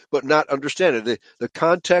practice, but not understanding. The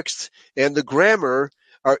context and the grammar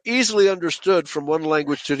are easily understood from one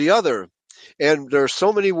language to the other. And there are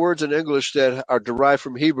so many words in English that are derived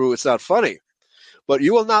from Hebrew, it's not funny. But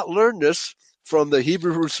you will not learn this from the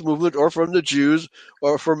Hebrew roots movement or from the Jews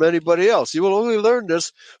or from anybody else. You will only learn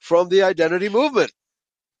this from the identity movement.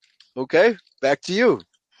 Okay, back to you.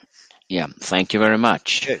 Yeah, thank you very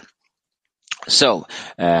much. Okay. So,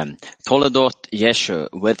 Toledot Yeshu,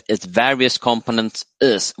 with its various components,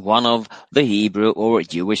 is one of the Hebrew or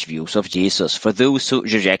Jewish views of Jesus for those who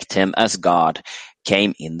reject him as God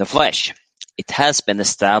came in the flesh. It has been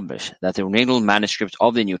established that the original manuscripts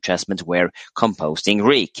of the New Testament were composed in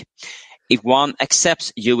Greek. If one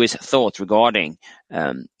accepts Jewish thought regarding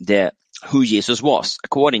who Jesus was,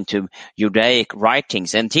 according to Judaic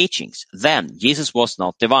writings and teachings, then Jesus was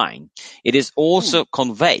not divine. It is also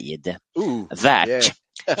conveyed that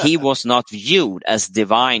he was not viewed as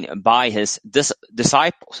divine by his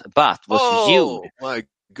disciples, but was viewed. Oh, my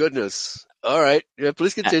goodness. All right. Yeah,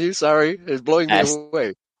 please continue. Sorry. It's blowing me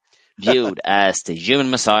away. Viewed as the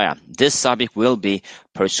human Messiah. This subject will be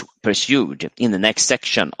pursued in the next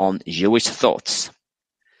section on Jewish thoughts.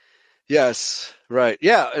 Yes, right.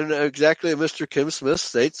 Yeah, and exactly Mr. Kim Smith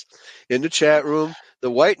states in the chat room,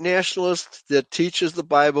 the white nationalist that teaches the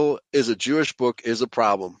Bible is a Jewish book is a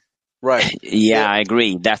problem. Right. Yeah, I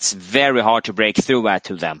agree. That's very hard to break through at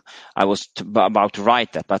to them. I was about to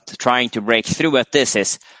write that, but trying to break through at this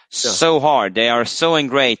is so hard. They are so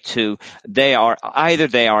ingrained they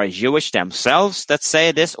are Jewish themselves that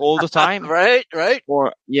say this all the time. Right.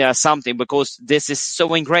 Or something, because this is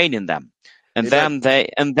so ingrained in them. And then they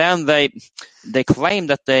claim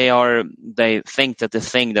that they think that the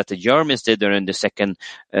thing that the Germans did during the 30s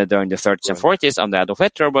and 40s on the Adolf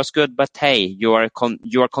Hitler was good, but hey, you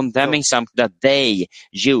are condemning something that they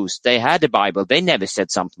used. They had the Bible. They never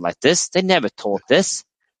said something like this. They never taught this.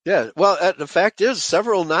 Yeah, well, the fact is,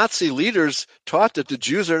 several Nazi leaders taught that the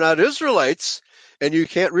Jews are not Israelites, and you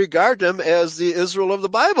can't regard them as the Israel of the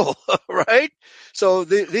Bible, right? So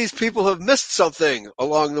these people have missed something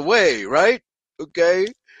along the way, right? Okay.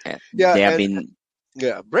 Yeah, they have been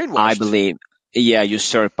brainwashed. I believe,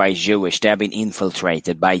 usurped by Jewish. They have been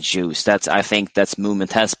infiltrated by Jews. I think that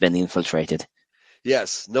movement has been infiltrated.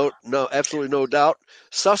 Yes, no, absolutely no doubt.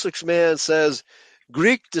 Sussex Man says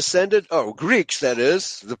Greeks, that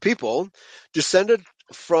is, the people, descended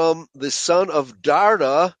from the son of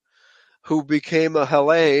Darda, who became a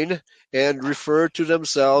Hellene and referred to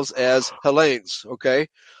themselves as Hellenes. Okay,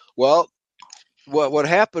 well, what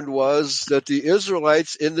happened was that the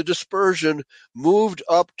Israelites in the dispersion moved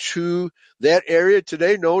up to that area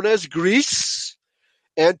today known as Greece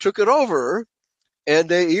and took it over. And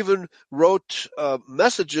they even wrote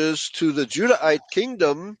messages to the Judahite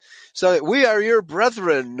kingdom saying, "We are your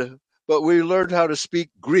brethren," but we learned how to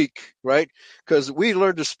speak Greek, right? Because we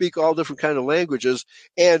learned to speak all different kind of languages.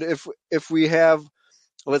 And if we have,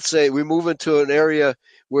 let's say, we move into an area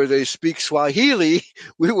where they speak Swahili,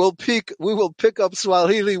 we will pick up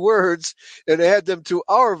Swahili words and add them to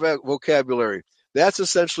our vocabulary. That's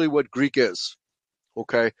essentially what Greek is.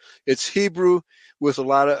 Okay, it's Hebrew with a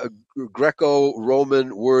lot of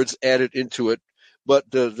Greco-Roman words added into it, but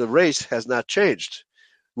the race has not changed.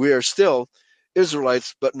 We are still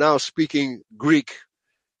Israelites, but now speaking Greek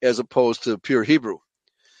as opposed to pure Hebrew.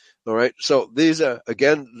 All right, so these are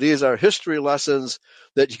history lessons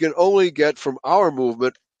that you can only get from our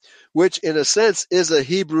movement, which in a sense is a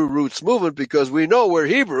Hebrew roots movement because we know we're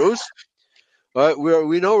Hebrews.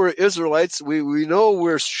 We know we're Israelites. We know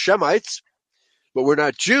we're Shemites, but we're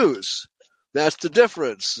not Jews. That's the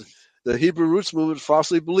difference. The Hebrew roots movement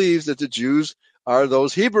falsely believes that the Jews are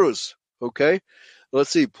those Hebrews. Okay, let's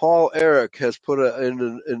see. Paul Eric has put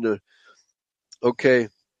in the okay.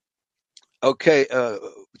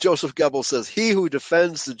 Joseph Goebbels says he who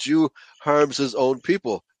defends the Jew harms his own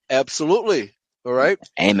people. Absolutely. All right.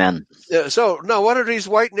 Amen. So now, what are these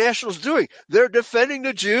white nationals doing? They're defending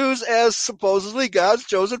the Jews as supposedly God's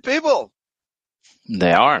chosen people.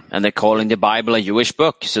 They are, and they're calling the Bible a Jewish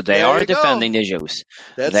book, so they There are you go. defending the Jews.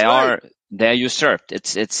 That's They right. they're usurped.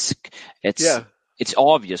 It's Yeah. it's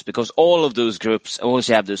obvious because all of those groups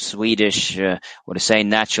also have those Swedish, what they say,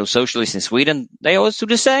 National Socialists in Sweden. They also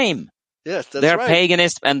do the same. Yes, that's They're right.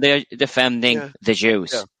 paganists and they're defending the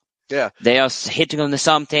Jews. Yeah. They are hitting on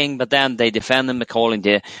something, but then they defend them, calling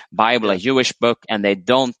the Bible a Jewish book, and they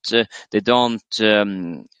don't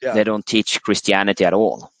teach Christianity at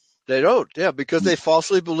all. They don't, because they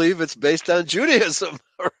falsely believe it's based on Judaism,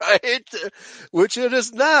 right? Which it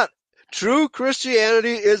is not. True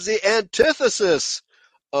Christianity is the antithesis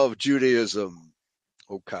of Judaism.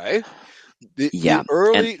 Okay.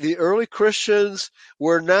 The early Christians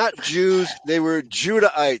were not Jews, they were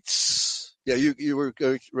Judahites. Yeah, you were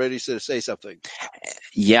ready to say something.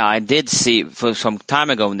 Yeah, I did see for some time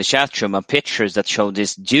ago in the chat room pictures that showed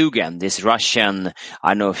this Dugan, this Russian, I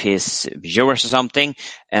don't know if he's Jewish or something,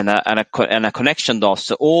 and a connection does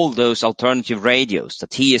to all those alternative radios,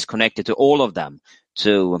 that he is connected to all of them.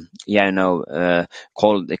 To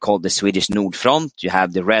called the Swedish Nordfront. You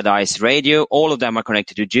have the Red Eyes radio. All of them are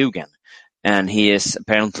connected to Dugan. And he is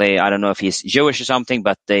apparently, I don't know if he's Jewish or something,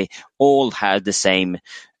 but they all had the same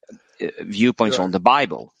viewpoints on the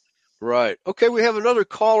Bible. Right. Okay, we have another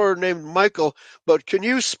caller named Michael, but can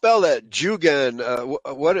you spell that? Jugan.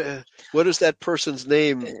 What is that person's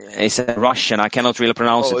name? It's Russian. I cannot really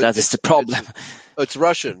pronounce it. That is the problem. It's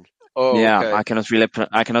Russian. Oh, yeah. Okay. I cannot really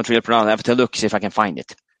pronounce it. I have to look, see if I can find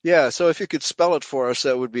it. Yeah, so if you could spell it for us,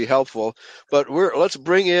 that would be helpful. But let's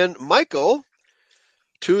bring in Michael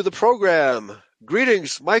to the program.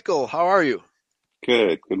 Greetings, Michael. How are you?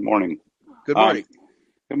 Good. Good morning. Good morning.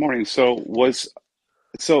 Good morning. So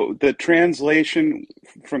the translation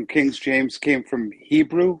from King James came from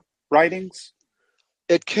Hebrew writings?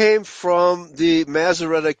 It came from the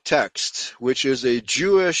Masoretic text, which is a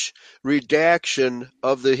Jewish redaction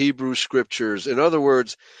of the Hebrew scriptures. In other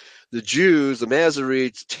words, the Jews, the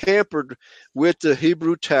Masoretes, tampered with the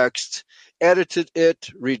Hebrew text, edited it,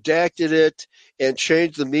 redacted it, and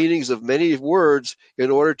changed the meanings of many words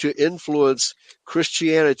in order to influence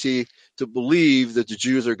Christianity to believe that the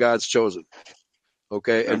Jews are God's chosen.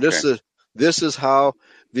 Okay, and this is how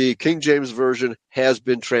the King James Version has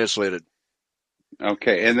been translated.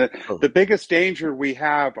 Okay, and the biggest danger we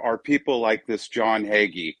have are people like this John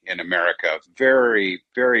Hagee in America. Very,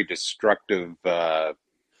 very destructive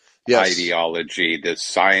ideology.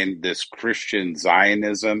 This Christian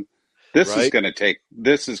Zionism. This is going to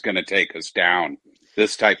take us down.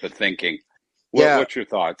 This type of thinking. What's your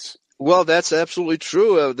thoughts? Well, that's absolutely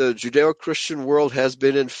true. The Judeo-Christian world has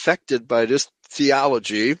been infected by this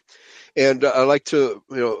theology, and I like to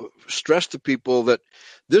stress to people that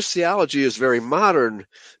this theology is very modern.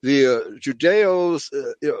 The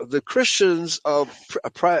the Christians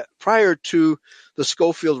prior to the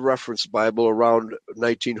Scofield Reference Bible around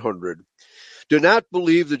 1900 did not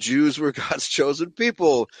believe the Jews were God's chosen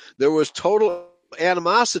people. There was total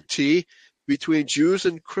animosity between Jews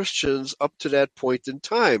and Christians up to that point in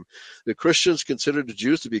time. The Christians considered the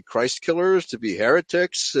Jews to be Christ killers, to be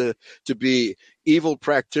heretics, to be evil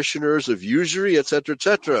practitioners of usury, etc.,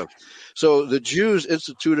 etc. So the Jews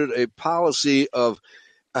instituted a policy of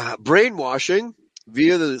brainwashing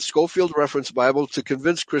via the Schofield Reference Bible to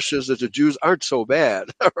convince Christians that the Jews aren't so bad.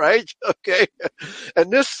 All right? Okay.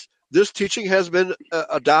 And this teaching has been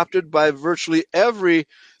adopted by virtually every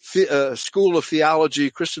school of theology,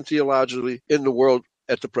 Christian theology in the world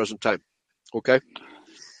at the present time. Okay?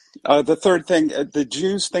 The third thing, the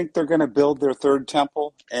Jews think they're going to build their third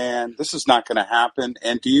temple, and this is not going to happen.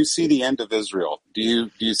 And do you see the end of Israel? Do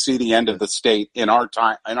you see the end of the state in our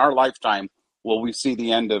time, in our lifetime? Will we see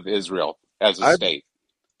the end of Israel as a state?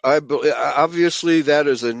 Obviously, that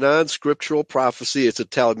is a non-scriptural prophecy. It's a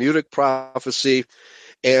Talmudic prophecy,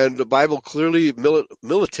 and the Bible clearly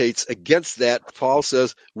militates against that. Paul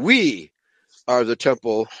says, "We are the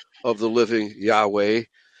temple of the living Yahweh,"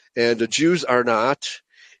 and the Jews are not.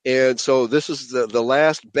 And so this is the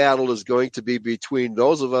last battle is going to be between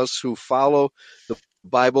those of us who follow the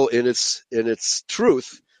Bible in its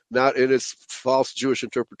truth, not in its false Jewish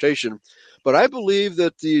interpretation. But I believe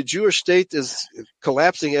that the Jewish state is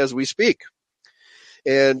collapsing as we speak.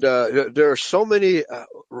 And there are so many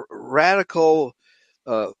radical,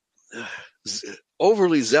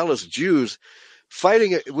 overly zealous Jews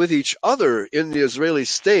fighting with each other in the Israeli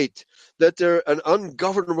state that they're an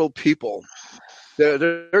ungovernable people.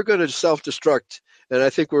 They're going to self-destruct, and I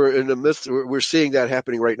think we're in the midst. We're seeing that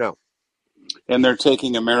happening right now. And they're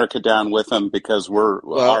taking America down with them because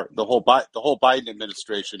the whole Biden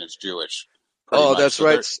administration is Jewish. Oh, that's so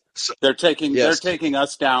right. They're taking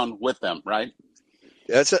us down with them, right?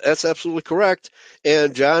 That's absolutely correct.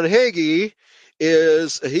 And John Hagee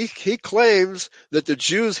he claims that the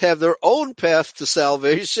Jews have their own path to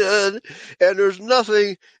salvation, and there's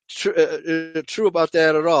nothing true about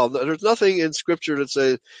that at all. There's nothing in Scripture that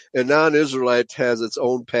says a non-Israelite has its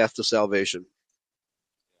own path to salvation.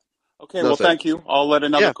 Okay, nothing. Well, thank you. I'll let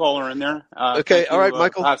another caller in there. Okay, all right,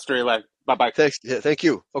 Michael. Pastor Eli. Bye-bye. Thanks. Yeah, thank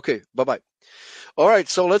you. Okay, bye-bye. All right,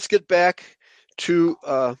 so let's get back to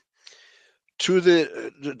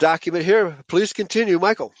the document here. Please continue,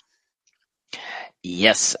 Michael.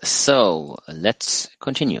 Yes, so let's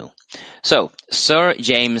continue. So, Sir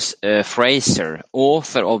James Fraser,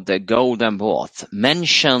 author of The Golden Bough,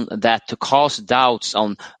 mentioned that to cast doubts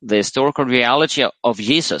on the historical reality of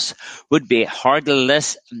Jesus would be hardly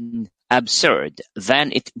less absurd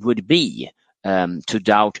than it would be to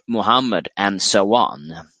doubt Muhammad and so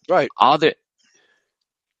on. Right. Other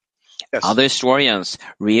historians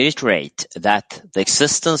reiterate that the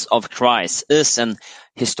existence of Christ is an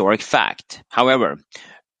historic fact. However,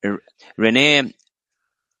 René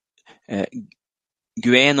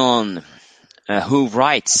Guénon, who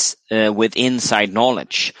writes with inside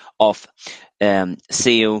knowledge of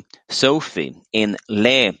Theosophy in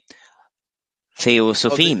Les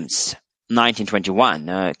Théosophimes,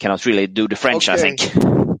 1921, cannot really do the French, I think.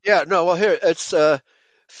 Yeah, no, well, here, it's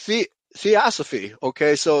Theosophy.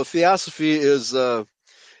 Okay, so Theosophy is an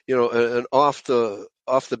off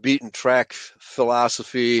the beaten track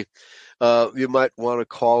philosophy. You might want to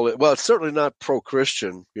call it. Well, it's certainly not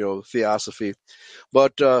pro-Christian, Theosophy,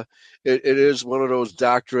 but it is one of those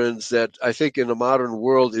doctrines that I think in the modern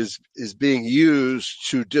world is being used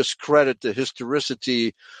to discredit the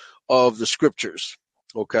historicity of the Scriptures.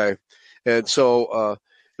 Okay, and so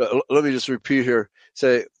let me just repeat here.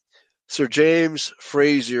 Say, Sir James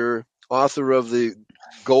Fraser, author of the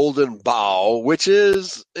Golden Bough, which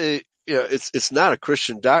is it's not a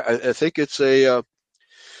Christian I think it's a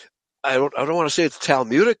I don't want to say it's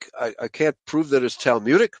Talmudic. I can't prove that it's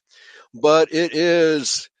Talmudic, but it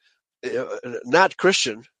is not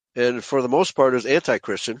Christian, and for the most part is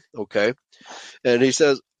anti-Christian. Okay, and he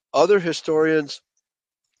says other historians.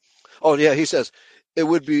 Oh yeah, he says it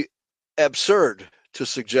would be absurd to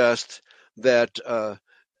suggest that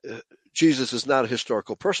Jesus is not a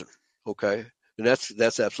historical person. Okay, and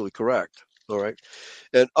that's absolutely correct. All right,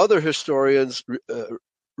 and other historians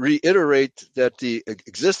reiterate that the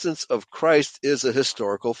existence of Christ is a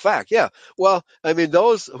historical fact. Yeah, well, I mean,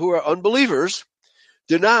 those who are unbelievers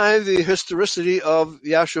deny the historicity of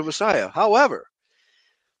Yahshua Messiah. However,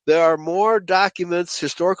 there are more documents,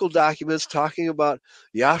 historical documents, talking about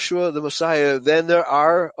Yahshua the Messiah than there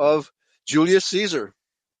are of Julius Caesar.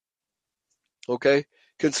 Okay?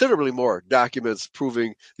 Considerably more documents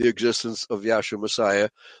proving the existence of Yahshua Messiah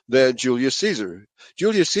than Julius Caesar.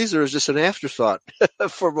 Julius Caesar is just an afterthought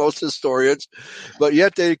for most historians, but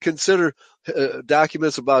yet they consider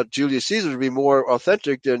documents about Julius Caesar to be more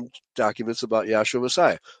authentic than documents about Yahshua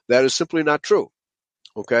Messiah. That is simply not true.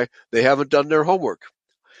 Okay, they haven't done their homework.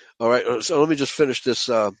 All right, so let me just finish this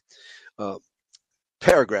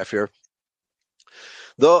paragraph here.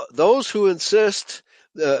 Those who insist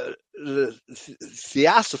the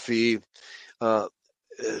theosophy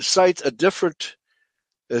cites a different.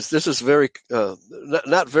 This is very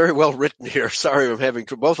not very well written here. Sorry, I'm having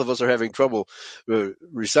both of us are having trouble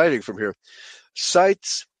reciting from here.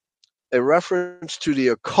 Cites a reference to the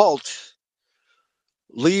occult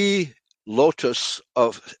Lee Lotus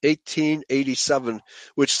of 1887,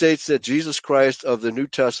 which states that Jesus Christ of the New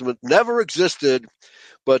Testament never existed,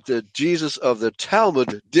 but the Jesus of the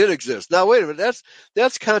Talmud did exist. Now, wait a minute.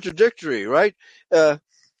 That's contradictory, right? Do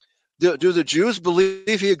the Jews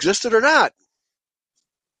believe he existed or not?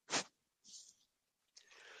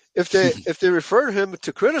 If they refer to him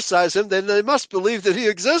to criticize him, then they must believe that he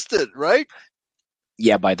existed, right?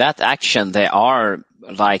 Yeah, by that action, they are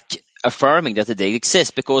like affirming that they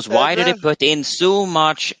exist, because why did they put in so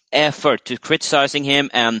much effort to criticizing him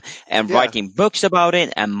and writing books about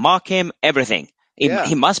it and mock him, everything?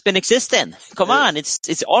 He must been existing. Come on,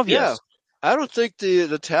 it's obvious. Yeah, I don't think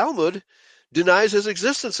the Talmud denies his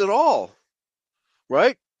existence at all,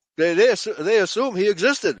 right? They assume he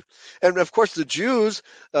existed, and of course the Jews,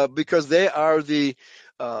 because they are the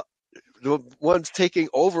ones taking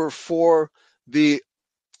over for the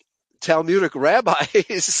Talmudic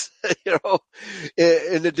rabbis,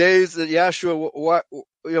 in the days that Yahshua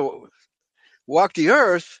walked the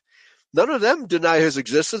earth, none of them deny his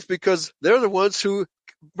existence because they're the ones who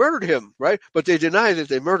murdered him, right? But they deny that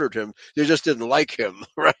they murdered him. They just didn't like him,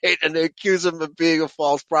 right? And they accuse him of being a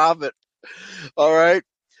false prophet. All right.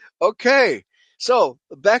 Okay. So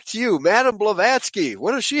back to you, Madame Blavatsky.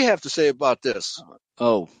 What does she have to say about this?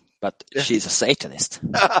 Oh, but she's a Satanist.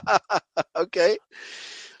 Okay.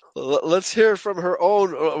 Let's hear from her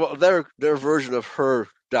own, their version of her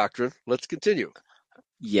doctrine. Let's continue.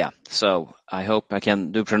 Yeah, so I hope I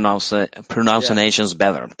can do pronunciations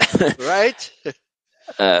better. Right?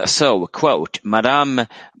 So, quote, Madame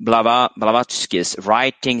Blavatsky's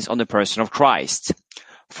writings on the person of Christ.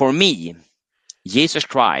 For me, Jesus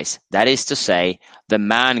Christ, that is to say, the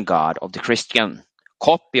man-God of the Christian,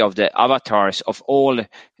 copy of the avatars of all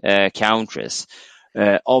countries,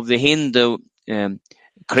 of the Hindu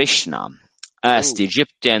Krishna, as the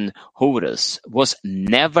Egyptian Horus, was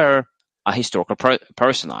never a historical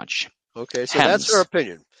personage. Okay, so that's her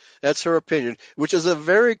opinion. That's her opinion, which is a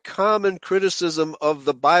very common criticism of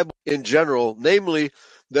the Bible in general, namely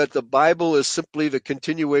that the Bible is simply the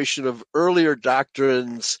continuation of earlier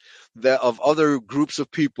doctrines of other groups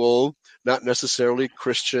of people, not necessarily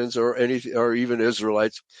Christians or even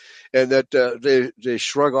Israelites, and that they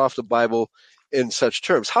shrug off the Bible in such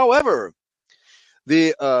terms. However,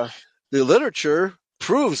 the literature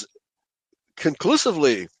proves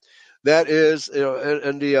conclusively that is,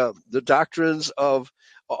 and the doctrines of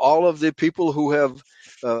all of the people who have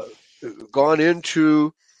gone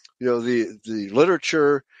into, the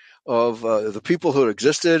literature of the people who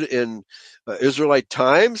existed in Israelite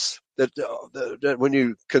times. That when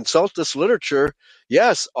you consult this literature,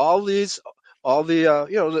 yes, all of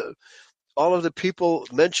the people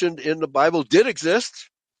mentioned in the Bible did exist.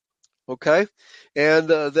 Okay, and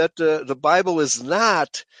that the Bible is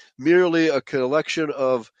not merely a collection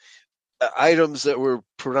of items that were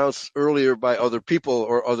pronounced earlier by other people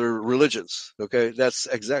or other religions. Okay, that's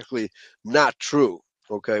exactly not true.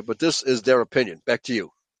 Okay, but this is their opinion. Back to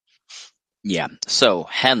you. Yeah, so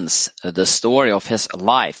hence the story of his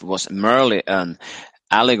life was merely an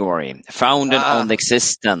allegory founded on the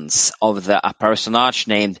existence of a personage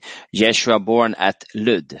named Yeshua born at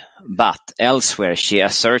Lud. But elsewhere she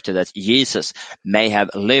asserted that Jesus may have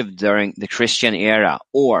lived during the Christian era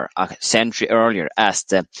or a century earlier, as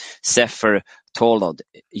the Sefer Tolod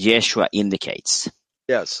Yeshua indicates.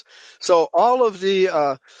 Yes. So all of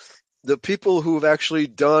the people who've actually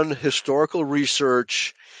done historical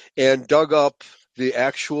research and dug up the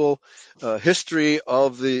actual history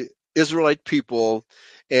of the Israelite people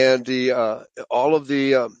and all of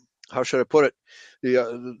the how should I put it,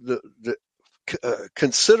 the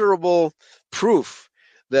considerable proof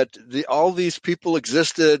that all these people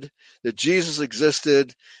existed, that Jesus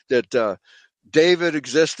existed, that David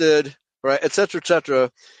existed, right, et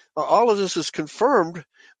cetera, all of this is confirmed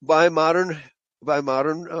by modern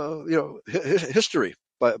history,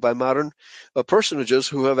 by modern personages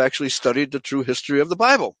who have actually studied the true history of the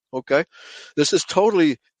Bible. Okay, this is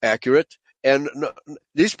totally accurate, and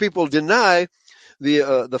these people deny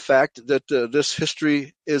the fact that this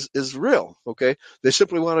history is real. Okay, they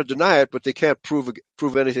simply want to deny it, but they can't prove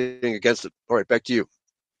anything against it. All right, back to you.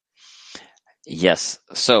 Yes,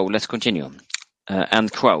 so let's continue.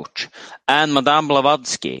 End quote. And Madame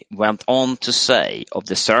Blavatsky went on to say of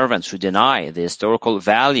the servants who deny the historical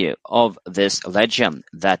value of this legend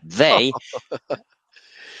that they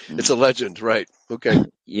It's a legend, right? Okay.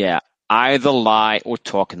 either lie or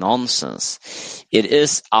talk nonsense. It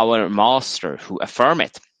is our master who affirm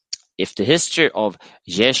it. If the history of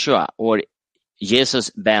Yeshua or Jesus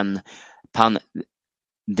ben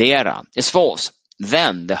Pandera is false,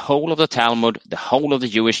 then the whole of the Talmud, the whole of the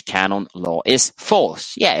Jewish canon law is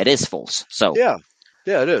false. Yeah, it is false. So Yeah,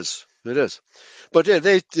 it is. It is. But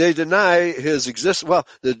they deny his existence. Well,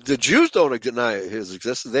 the Jews don't deny his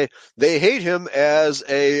existence. They hate him as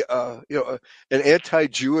an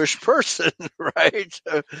anti-Jewish person, right?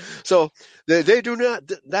 So they do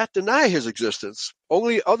not deny his existence.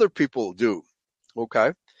 Only other people do.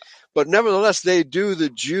 Okay. But nevertheless, they do the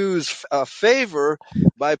Jews a favor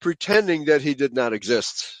by pretending that he did not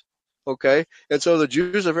exist. Okay, and so the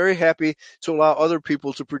Jews are very happy to allow other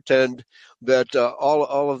people to pretend that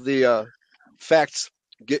all of the facts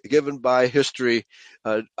given by history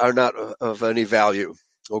are not of any value.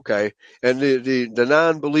 Okay, and the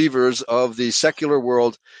non-believers of the secular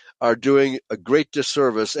world are doing a great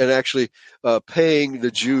disservice and actually paying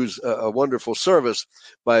the Jews a wonderful service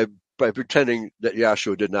by pretending that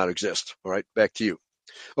Yahshua did not exist. All right, back to you.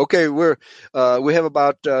 Okay, we have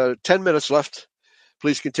about 10 minutes left.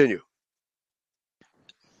 Please continue.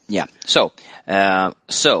 yeah, so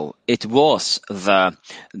it was the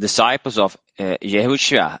disciples of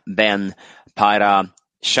Yehoshua ben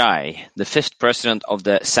Parashai, the fifth president of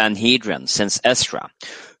the Sanhedrin since Ezra,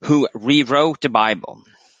 who rewrote the Bible.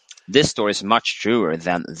 This story is much truer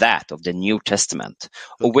than that of the New Testament,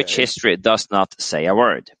 of which history does not say a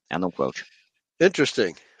word. End of quote.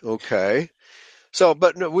 Interesting. Okay. So,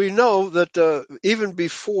 but we know that even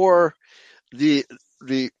before the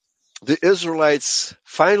Israelites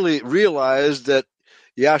finally realized that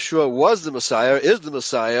Yahshua was the Messiah, is the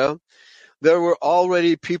Messiah, there were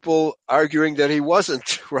already people arguing that he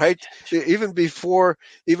wasn't, right? Even before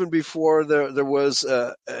there was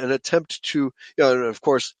an attempt to, and of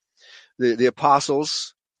course, the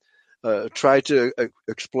apostles tried to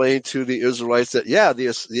explain to the Israelites that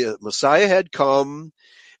the Messiah had come,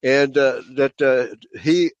 and that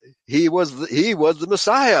he was the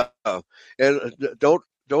Messiah, and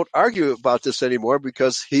don't argue about this anymore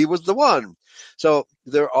because he was the one. So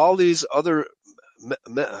there are all these other,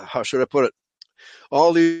 how should I put it?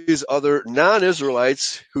 All these other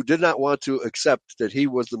non-Israelites who did not want to accept that he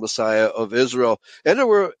was the Messiah of Israel. And there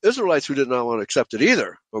were Israelites who did not want to accept it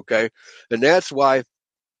either, okay? And that's why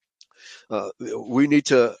we need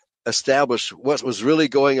to establish what was really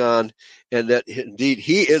going on and that indeed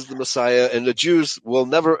he is the Messiah, and the Jews will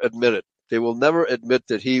never admit it. They will never admit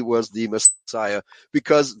that he was the Messiah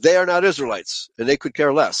because they are not Israelites and they could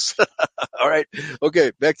care less. All right.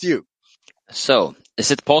 Okay, back to you. So,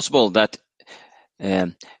 is it possible that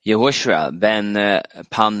Yehoshua ben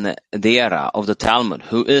Pandera of the Talmud,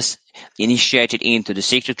 who is initiated into the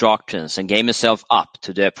secret doctrines and gave himself up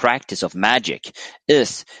to the practice of magic,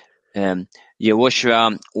 is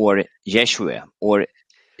Yehoshua or Yeshua or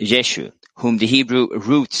Yeshu, whom the Hebrew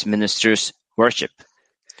roots ministers worship?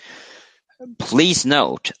 Please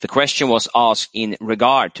note, the question was asked in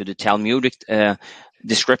regard to the Talmudic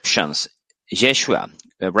descriptions Yeshua,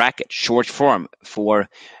 short form for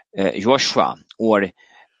Joshua, or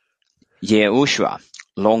Yehoshua,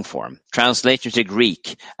 long form, translated to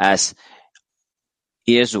Greek as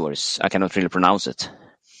Ezurs. I cannot really pronounce it.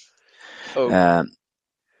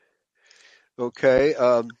 Okay.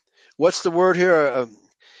 What's the word here?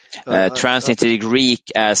 Translated to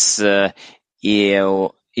Greek as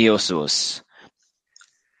Eosus.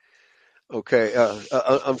 Okay.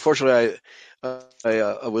 Unfortunately,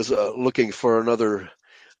 I was looking for another.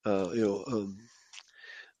 Can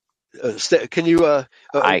you?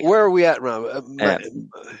 Where are we at, Ron?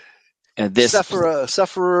 This Sephora.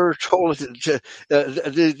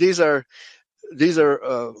 These are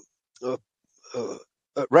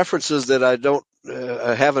references that I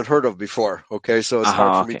haven't heard of before. Okay, so it's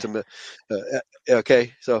hard for me to.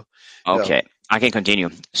 Okay, so. Okay, I can continue.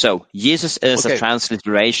 So Jesus is a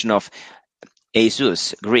transliteration of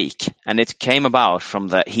Jesus, Greek, and it came about from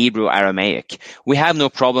the Hebrew Aramaic. We have no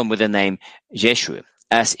problem with the name Yeshua,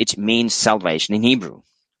 as it means salvation in Hebrew.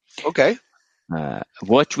 Okay.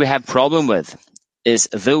 What we have problem with is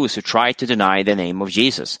those who try to deny the name of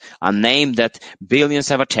Jesus, a name that billions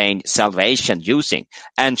have attained salvation using,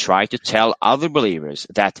 and try to tell other believers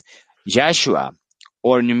that Yeshua,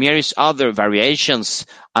 or numerous other variations,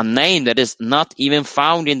 a name that is not even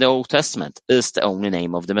found in the Old Testament, is the only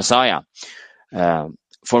name of the Messiah.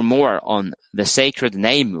 For more on the sacred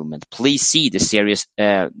name movement, please see the series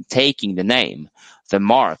Taking the Name, the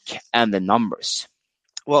Mark, and the Numbers.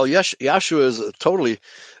 Well, Yeshua is totally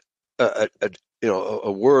a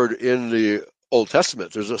word in the Old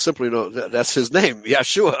Testament. There's simply that's his name,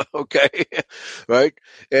 Yeshua. Okay, right?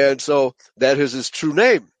 And so that is his true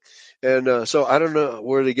name. And so I don't know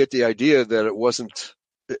where they get the idea that it wasn't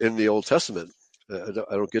in the Old Testament. I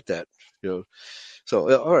don't get that. So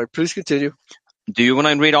all right, please continue. Do you want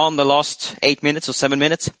to read on the last 8 minutes or 7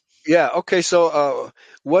 minutes? Yeah. Okay. So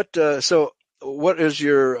what is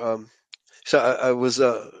your? So I was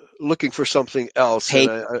looking for something else. Page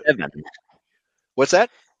and 7. What's that?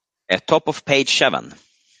 At top of page 7.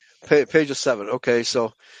 Page 7. Okay.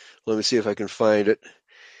 So let me see if I can find it.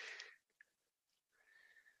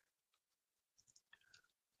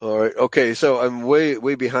 All right. Okay. So I'm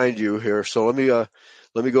way behind you here. So let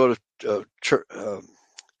me go to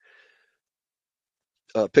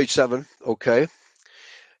page 7. Okay.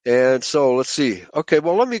 And so let's see. Okay.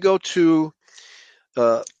 Well, let me go to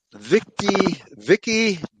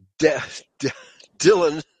Vicky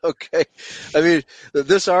Dillon. Okay. I mean,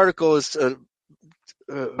 this article is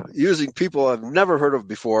using people I've never heard of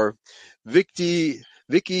before. Vicky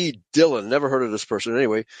Dillon. Never heard of this person.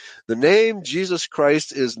 Anyway, the name Jesus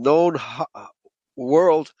Christ is known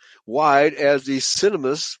worldwide as the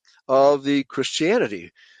synonym of the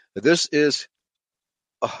Christianity. This is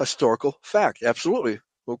a historical fact. Absolutely.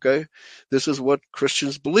 Okay. This is what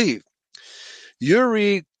Christians believe.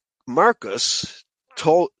 Yuri Marcus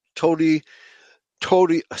I'm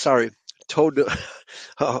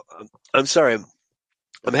sorry.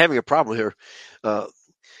 I'm having a problem here.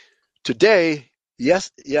 Today,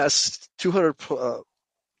 yes, 200. I'm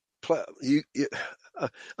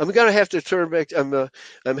going to have to turn back. I'm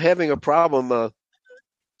having a problem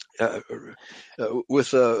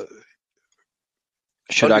with.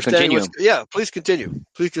 Should I continue? Yeah, please continue.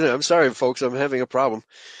 Please continue. I'm sorry, folks. I'm having a problem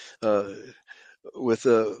with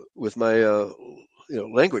my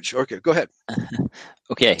language. Okay, go ahead.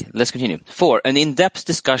 Okay, let's continue. For an in-depth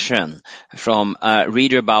discussion from a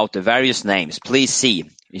reader about the various names, please see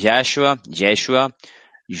Yeshua, Yeshua,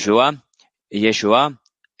 Yeshua, Yeshua,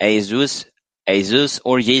 Jesus,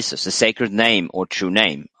 or Jesus, the sacred name or true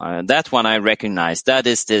name. That one I recognize. That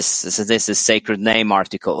is this is sacred name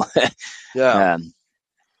article. Yeah.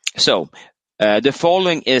 So the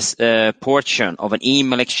following is a portion of an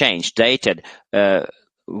email exchange dated the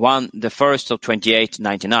 1st of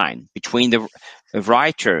 2899 between the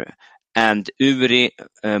writer and Uri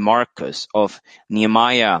Marcus of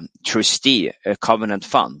Nehemiah Trustee Covenant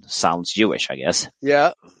Fund. Sounds Jewish, I guess.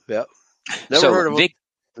 Yeah. Never heard of him.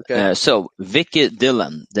 Okay. So Vicky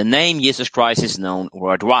Dillon, the name Jesus Christ is known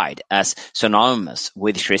worldwide as synonymous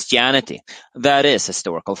with Christianity. That is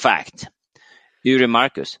historical fact. Uri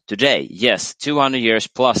Marcus, today, yes, 200 years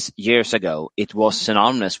plus years ago, it was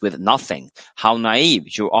synonymous with nothing. How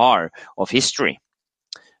naive you are of history.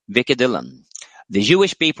 Vicky Dillon, the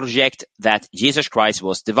Jewish people reject that Jesus Christ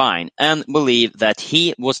was divine and believe that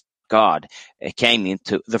he was God, came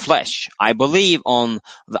into the flesh. I believe, on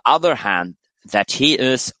the other hand, that he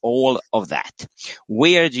is all of that.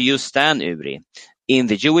 Where do you stand, Uri? In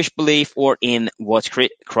the Jewish belief or in what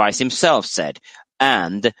Christ himself said?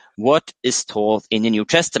 And what is taught in the New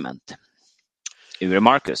Testament? Uri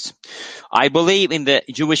Marcus, I believe in the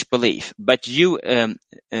Jewish belief, but your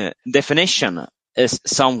definition is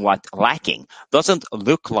somewhat lacking. Doesn't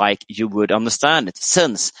look like you would understand it,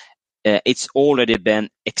 since it's already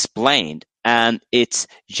been explained and it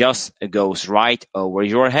just goes right over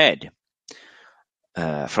your head.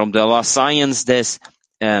 From the La Science des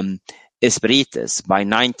Espirites by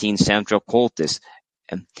 19th century occultist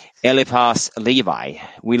Eliphas Levi,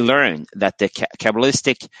 we learn that the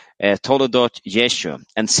Kabbalistic Toledot Yeshua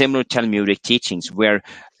and similar Talmudic teachings were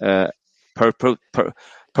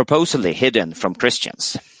purposely hidden from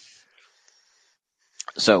Christians.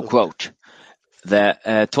 So, quote, the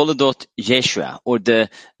Toledot Yeshua, or the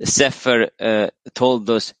Sefer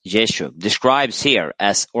Toledot Yeshua, describes here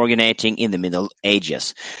as originating in the Middle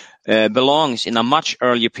Ages, belongs in a much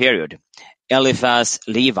earlier period. Eliphas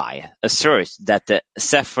Levi asserts that the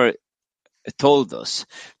Sefer Toledot,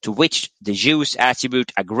 to which the Jews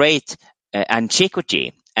attribute a great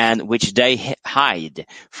antiquity and which they hide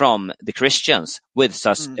from the Christians with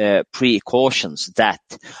such precautions, that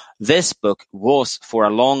this book was for a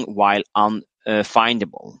long while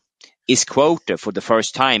unfindable, is quoted for the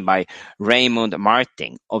first time by Raymond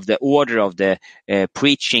Martin of the Order of the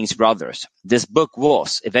Preaching Brothers. This book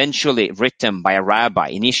was eventually written by a rabbi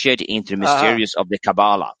initiated into the mysteries of the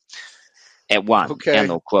Kabbalah. End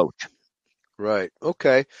of quote. Right.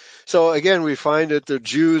 Okay. So again, we find that the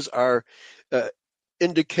Jews are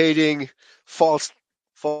indicating false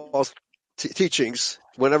teachings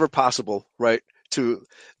whenever possible, right, to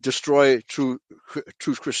destroy true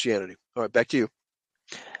Christianity. All right, back to you.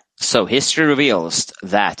 So history reveals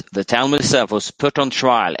that the Talmud itself was put on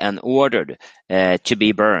trial and ordered to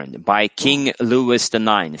be burned by King Louis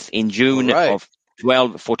IX in June of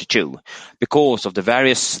 1242 because of the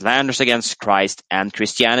various slanders against Christ and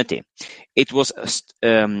Christianity. It was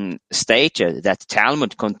stated that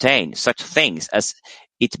Talmud contained such things as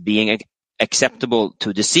it being acceptable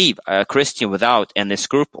to deceive a Christian without any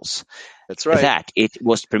scruples. That's right. That it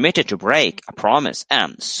was permitted to break a promise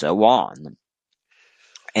and so on.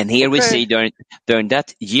 And here we see during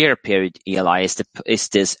that year period, Eli, is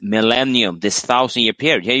this millennium, this 1,000-year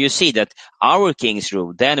period. Here you see that our kings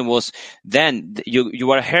ruled. Then you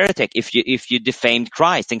were a heretic if you defamed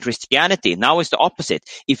Christ and Christianity. Now it's the opposite.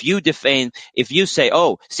 If you say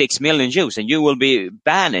 6 million Jews, and you will be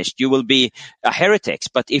banished, you will be a heretic.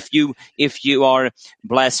 But if you are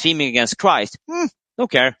blaspheming against Christ, don't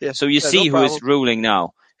care. Yeah, so you see who is ruling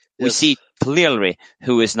now. Yes. We see clearly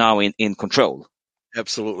who is now in control.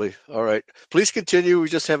 Absolutely. All right. Please continue. We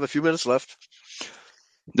just have a few minutes left.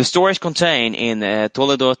 The stories contained in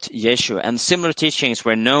Toledot Yeshu and similar teachings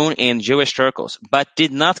were known in Jewish circles, but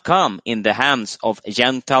did not come in the hands of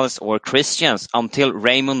Gentiles or Christians until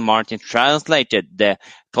Raymond Martin translated the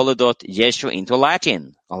Toledot Yeshu into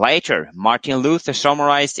Latin. Later, Martin Luther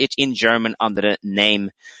summarized it in German under the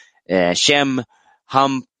name Shem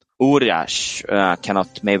Ham Urash.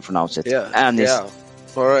 Cannot maybe pronounce it. Yeah.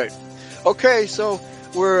 All right. Okay, so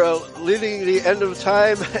we're leading the end of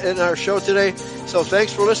time in our show today. So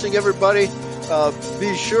thanks for listening, everybody.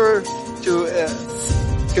 Be sure to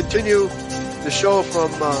continue the show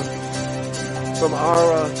from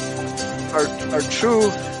our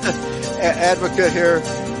true advocate here.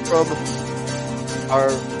 From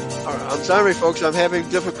our I'm sorry, folks. I'm having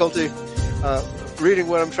difficulty reading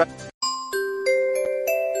what I'm trying.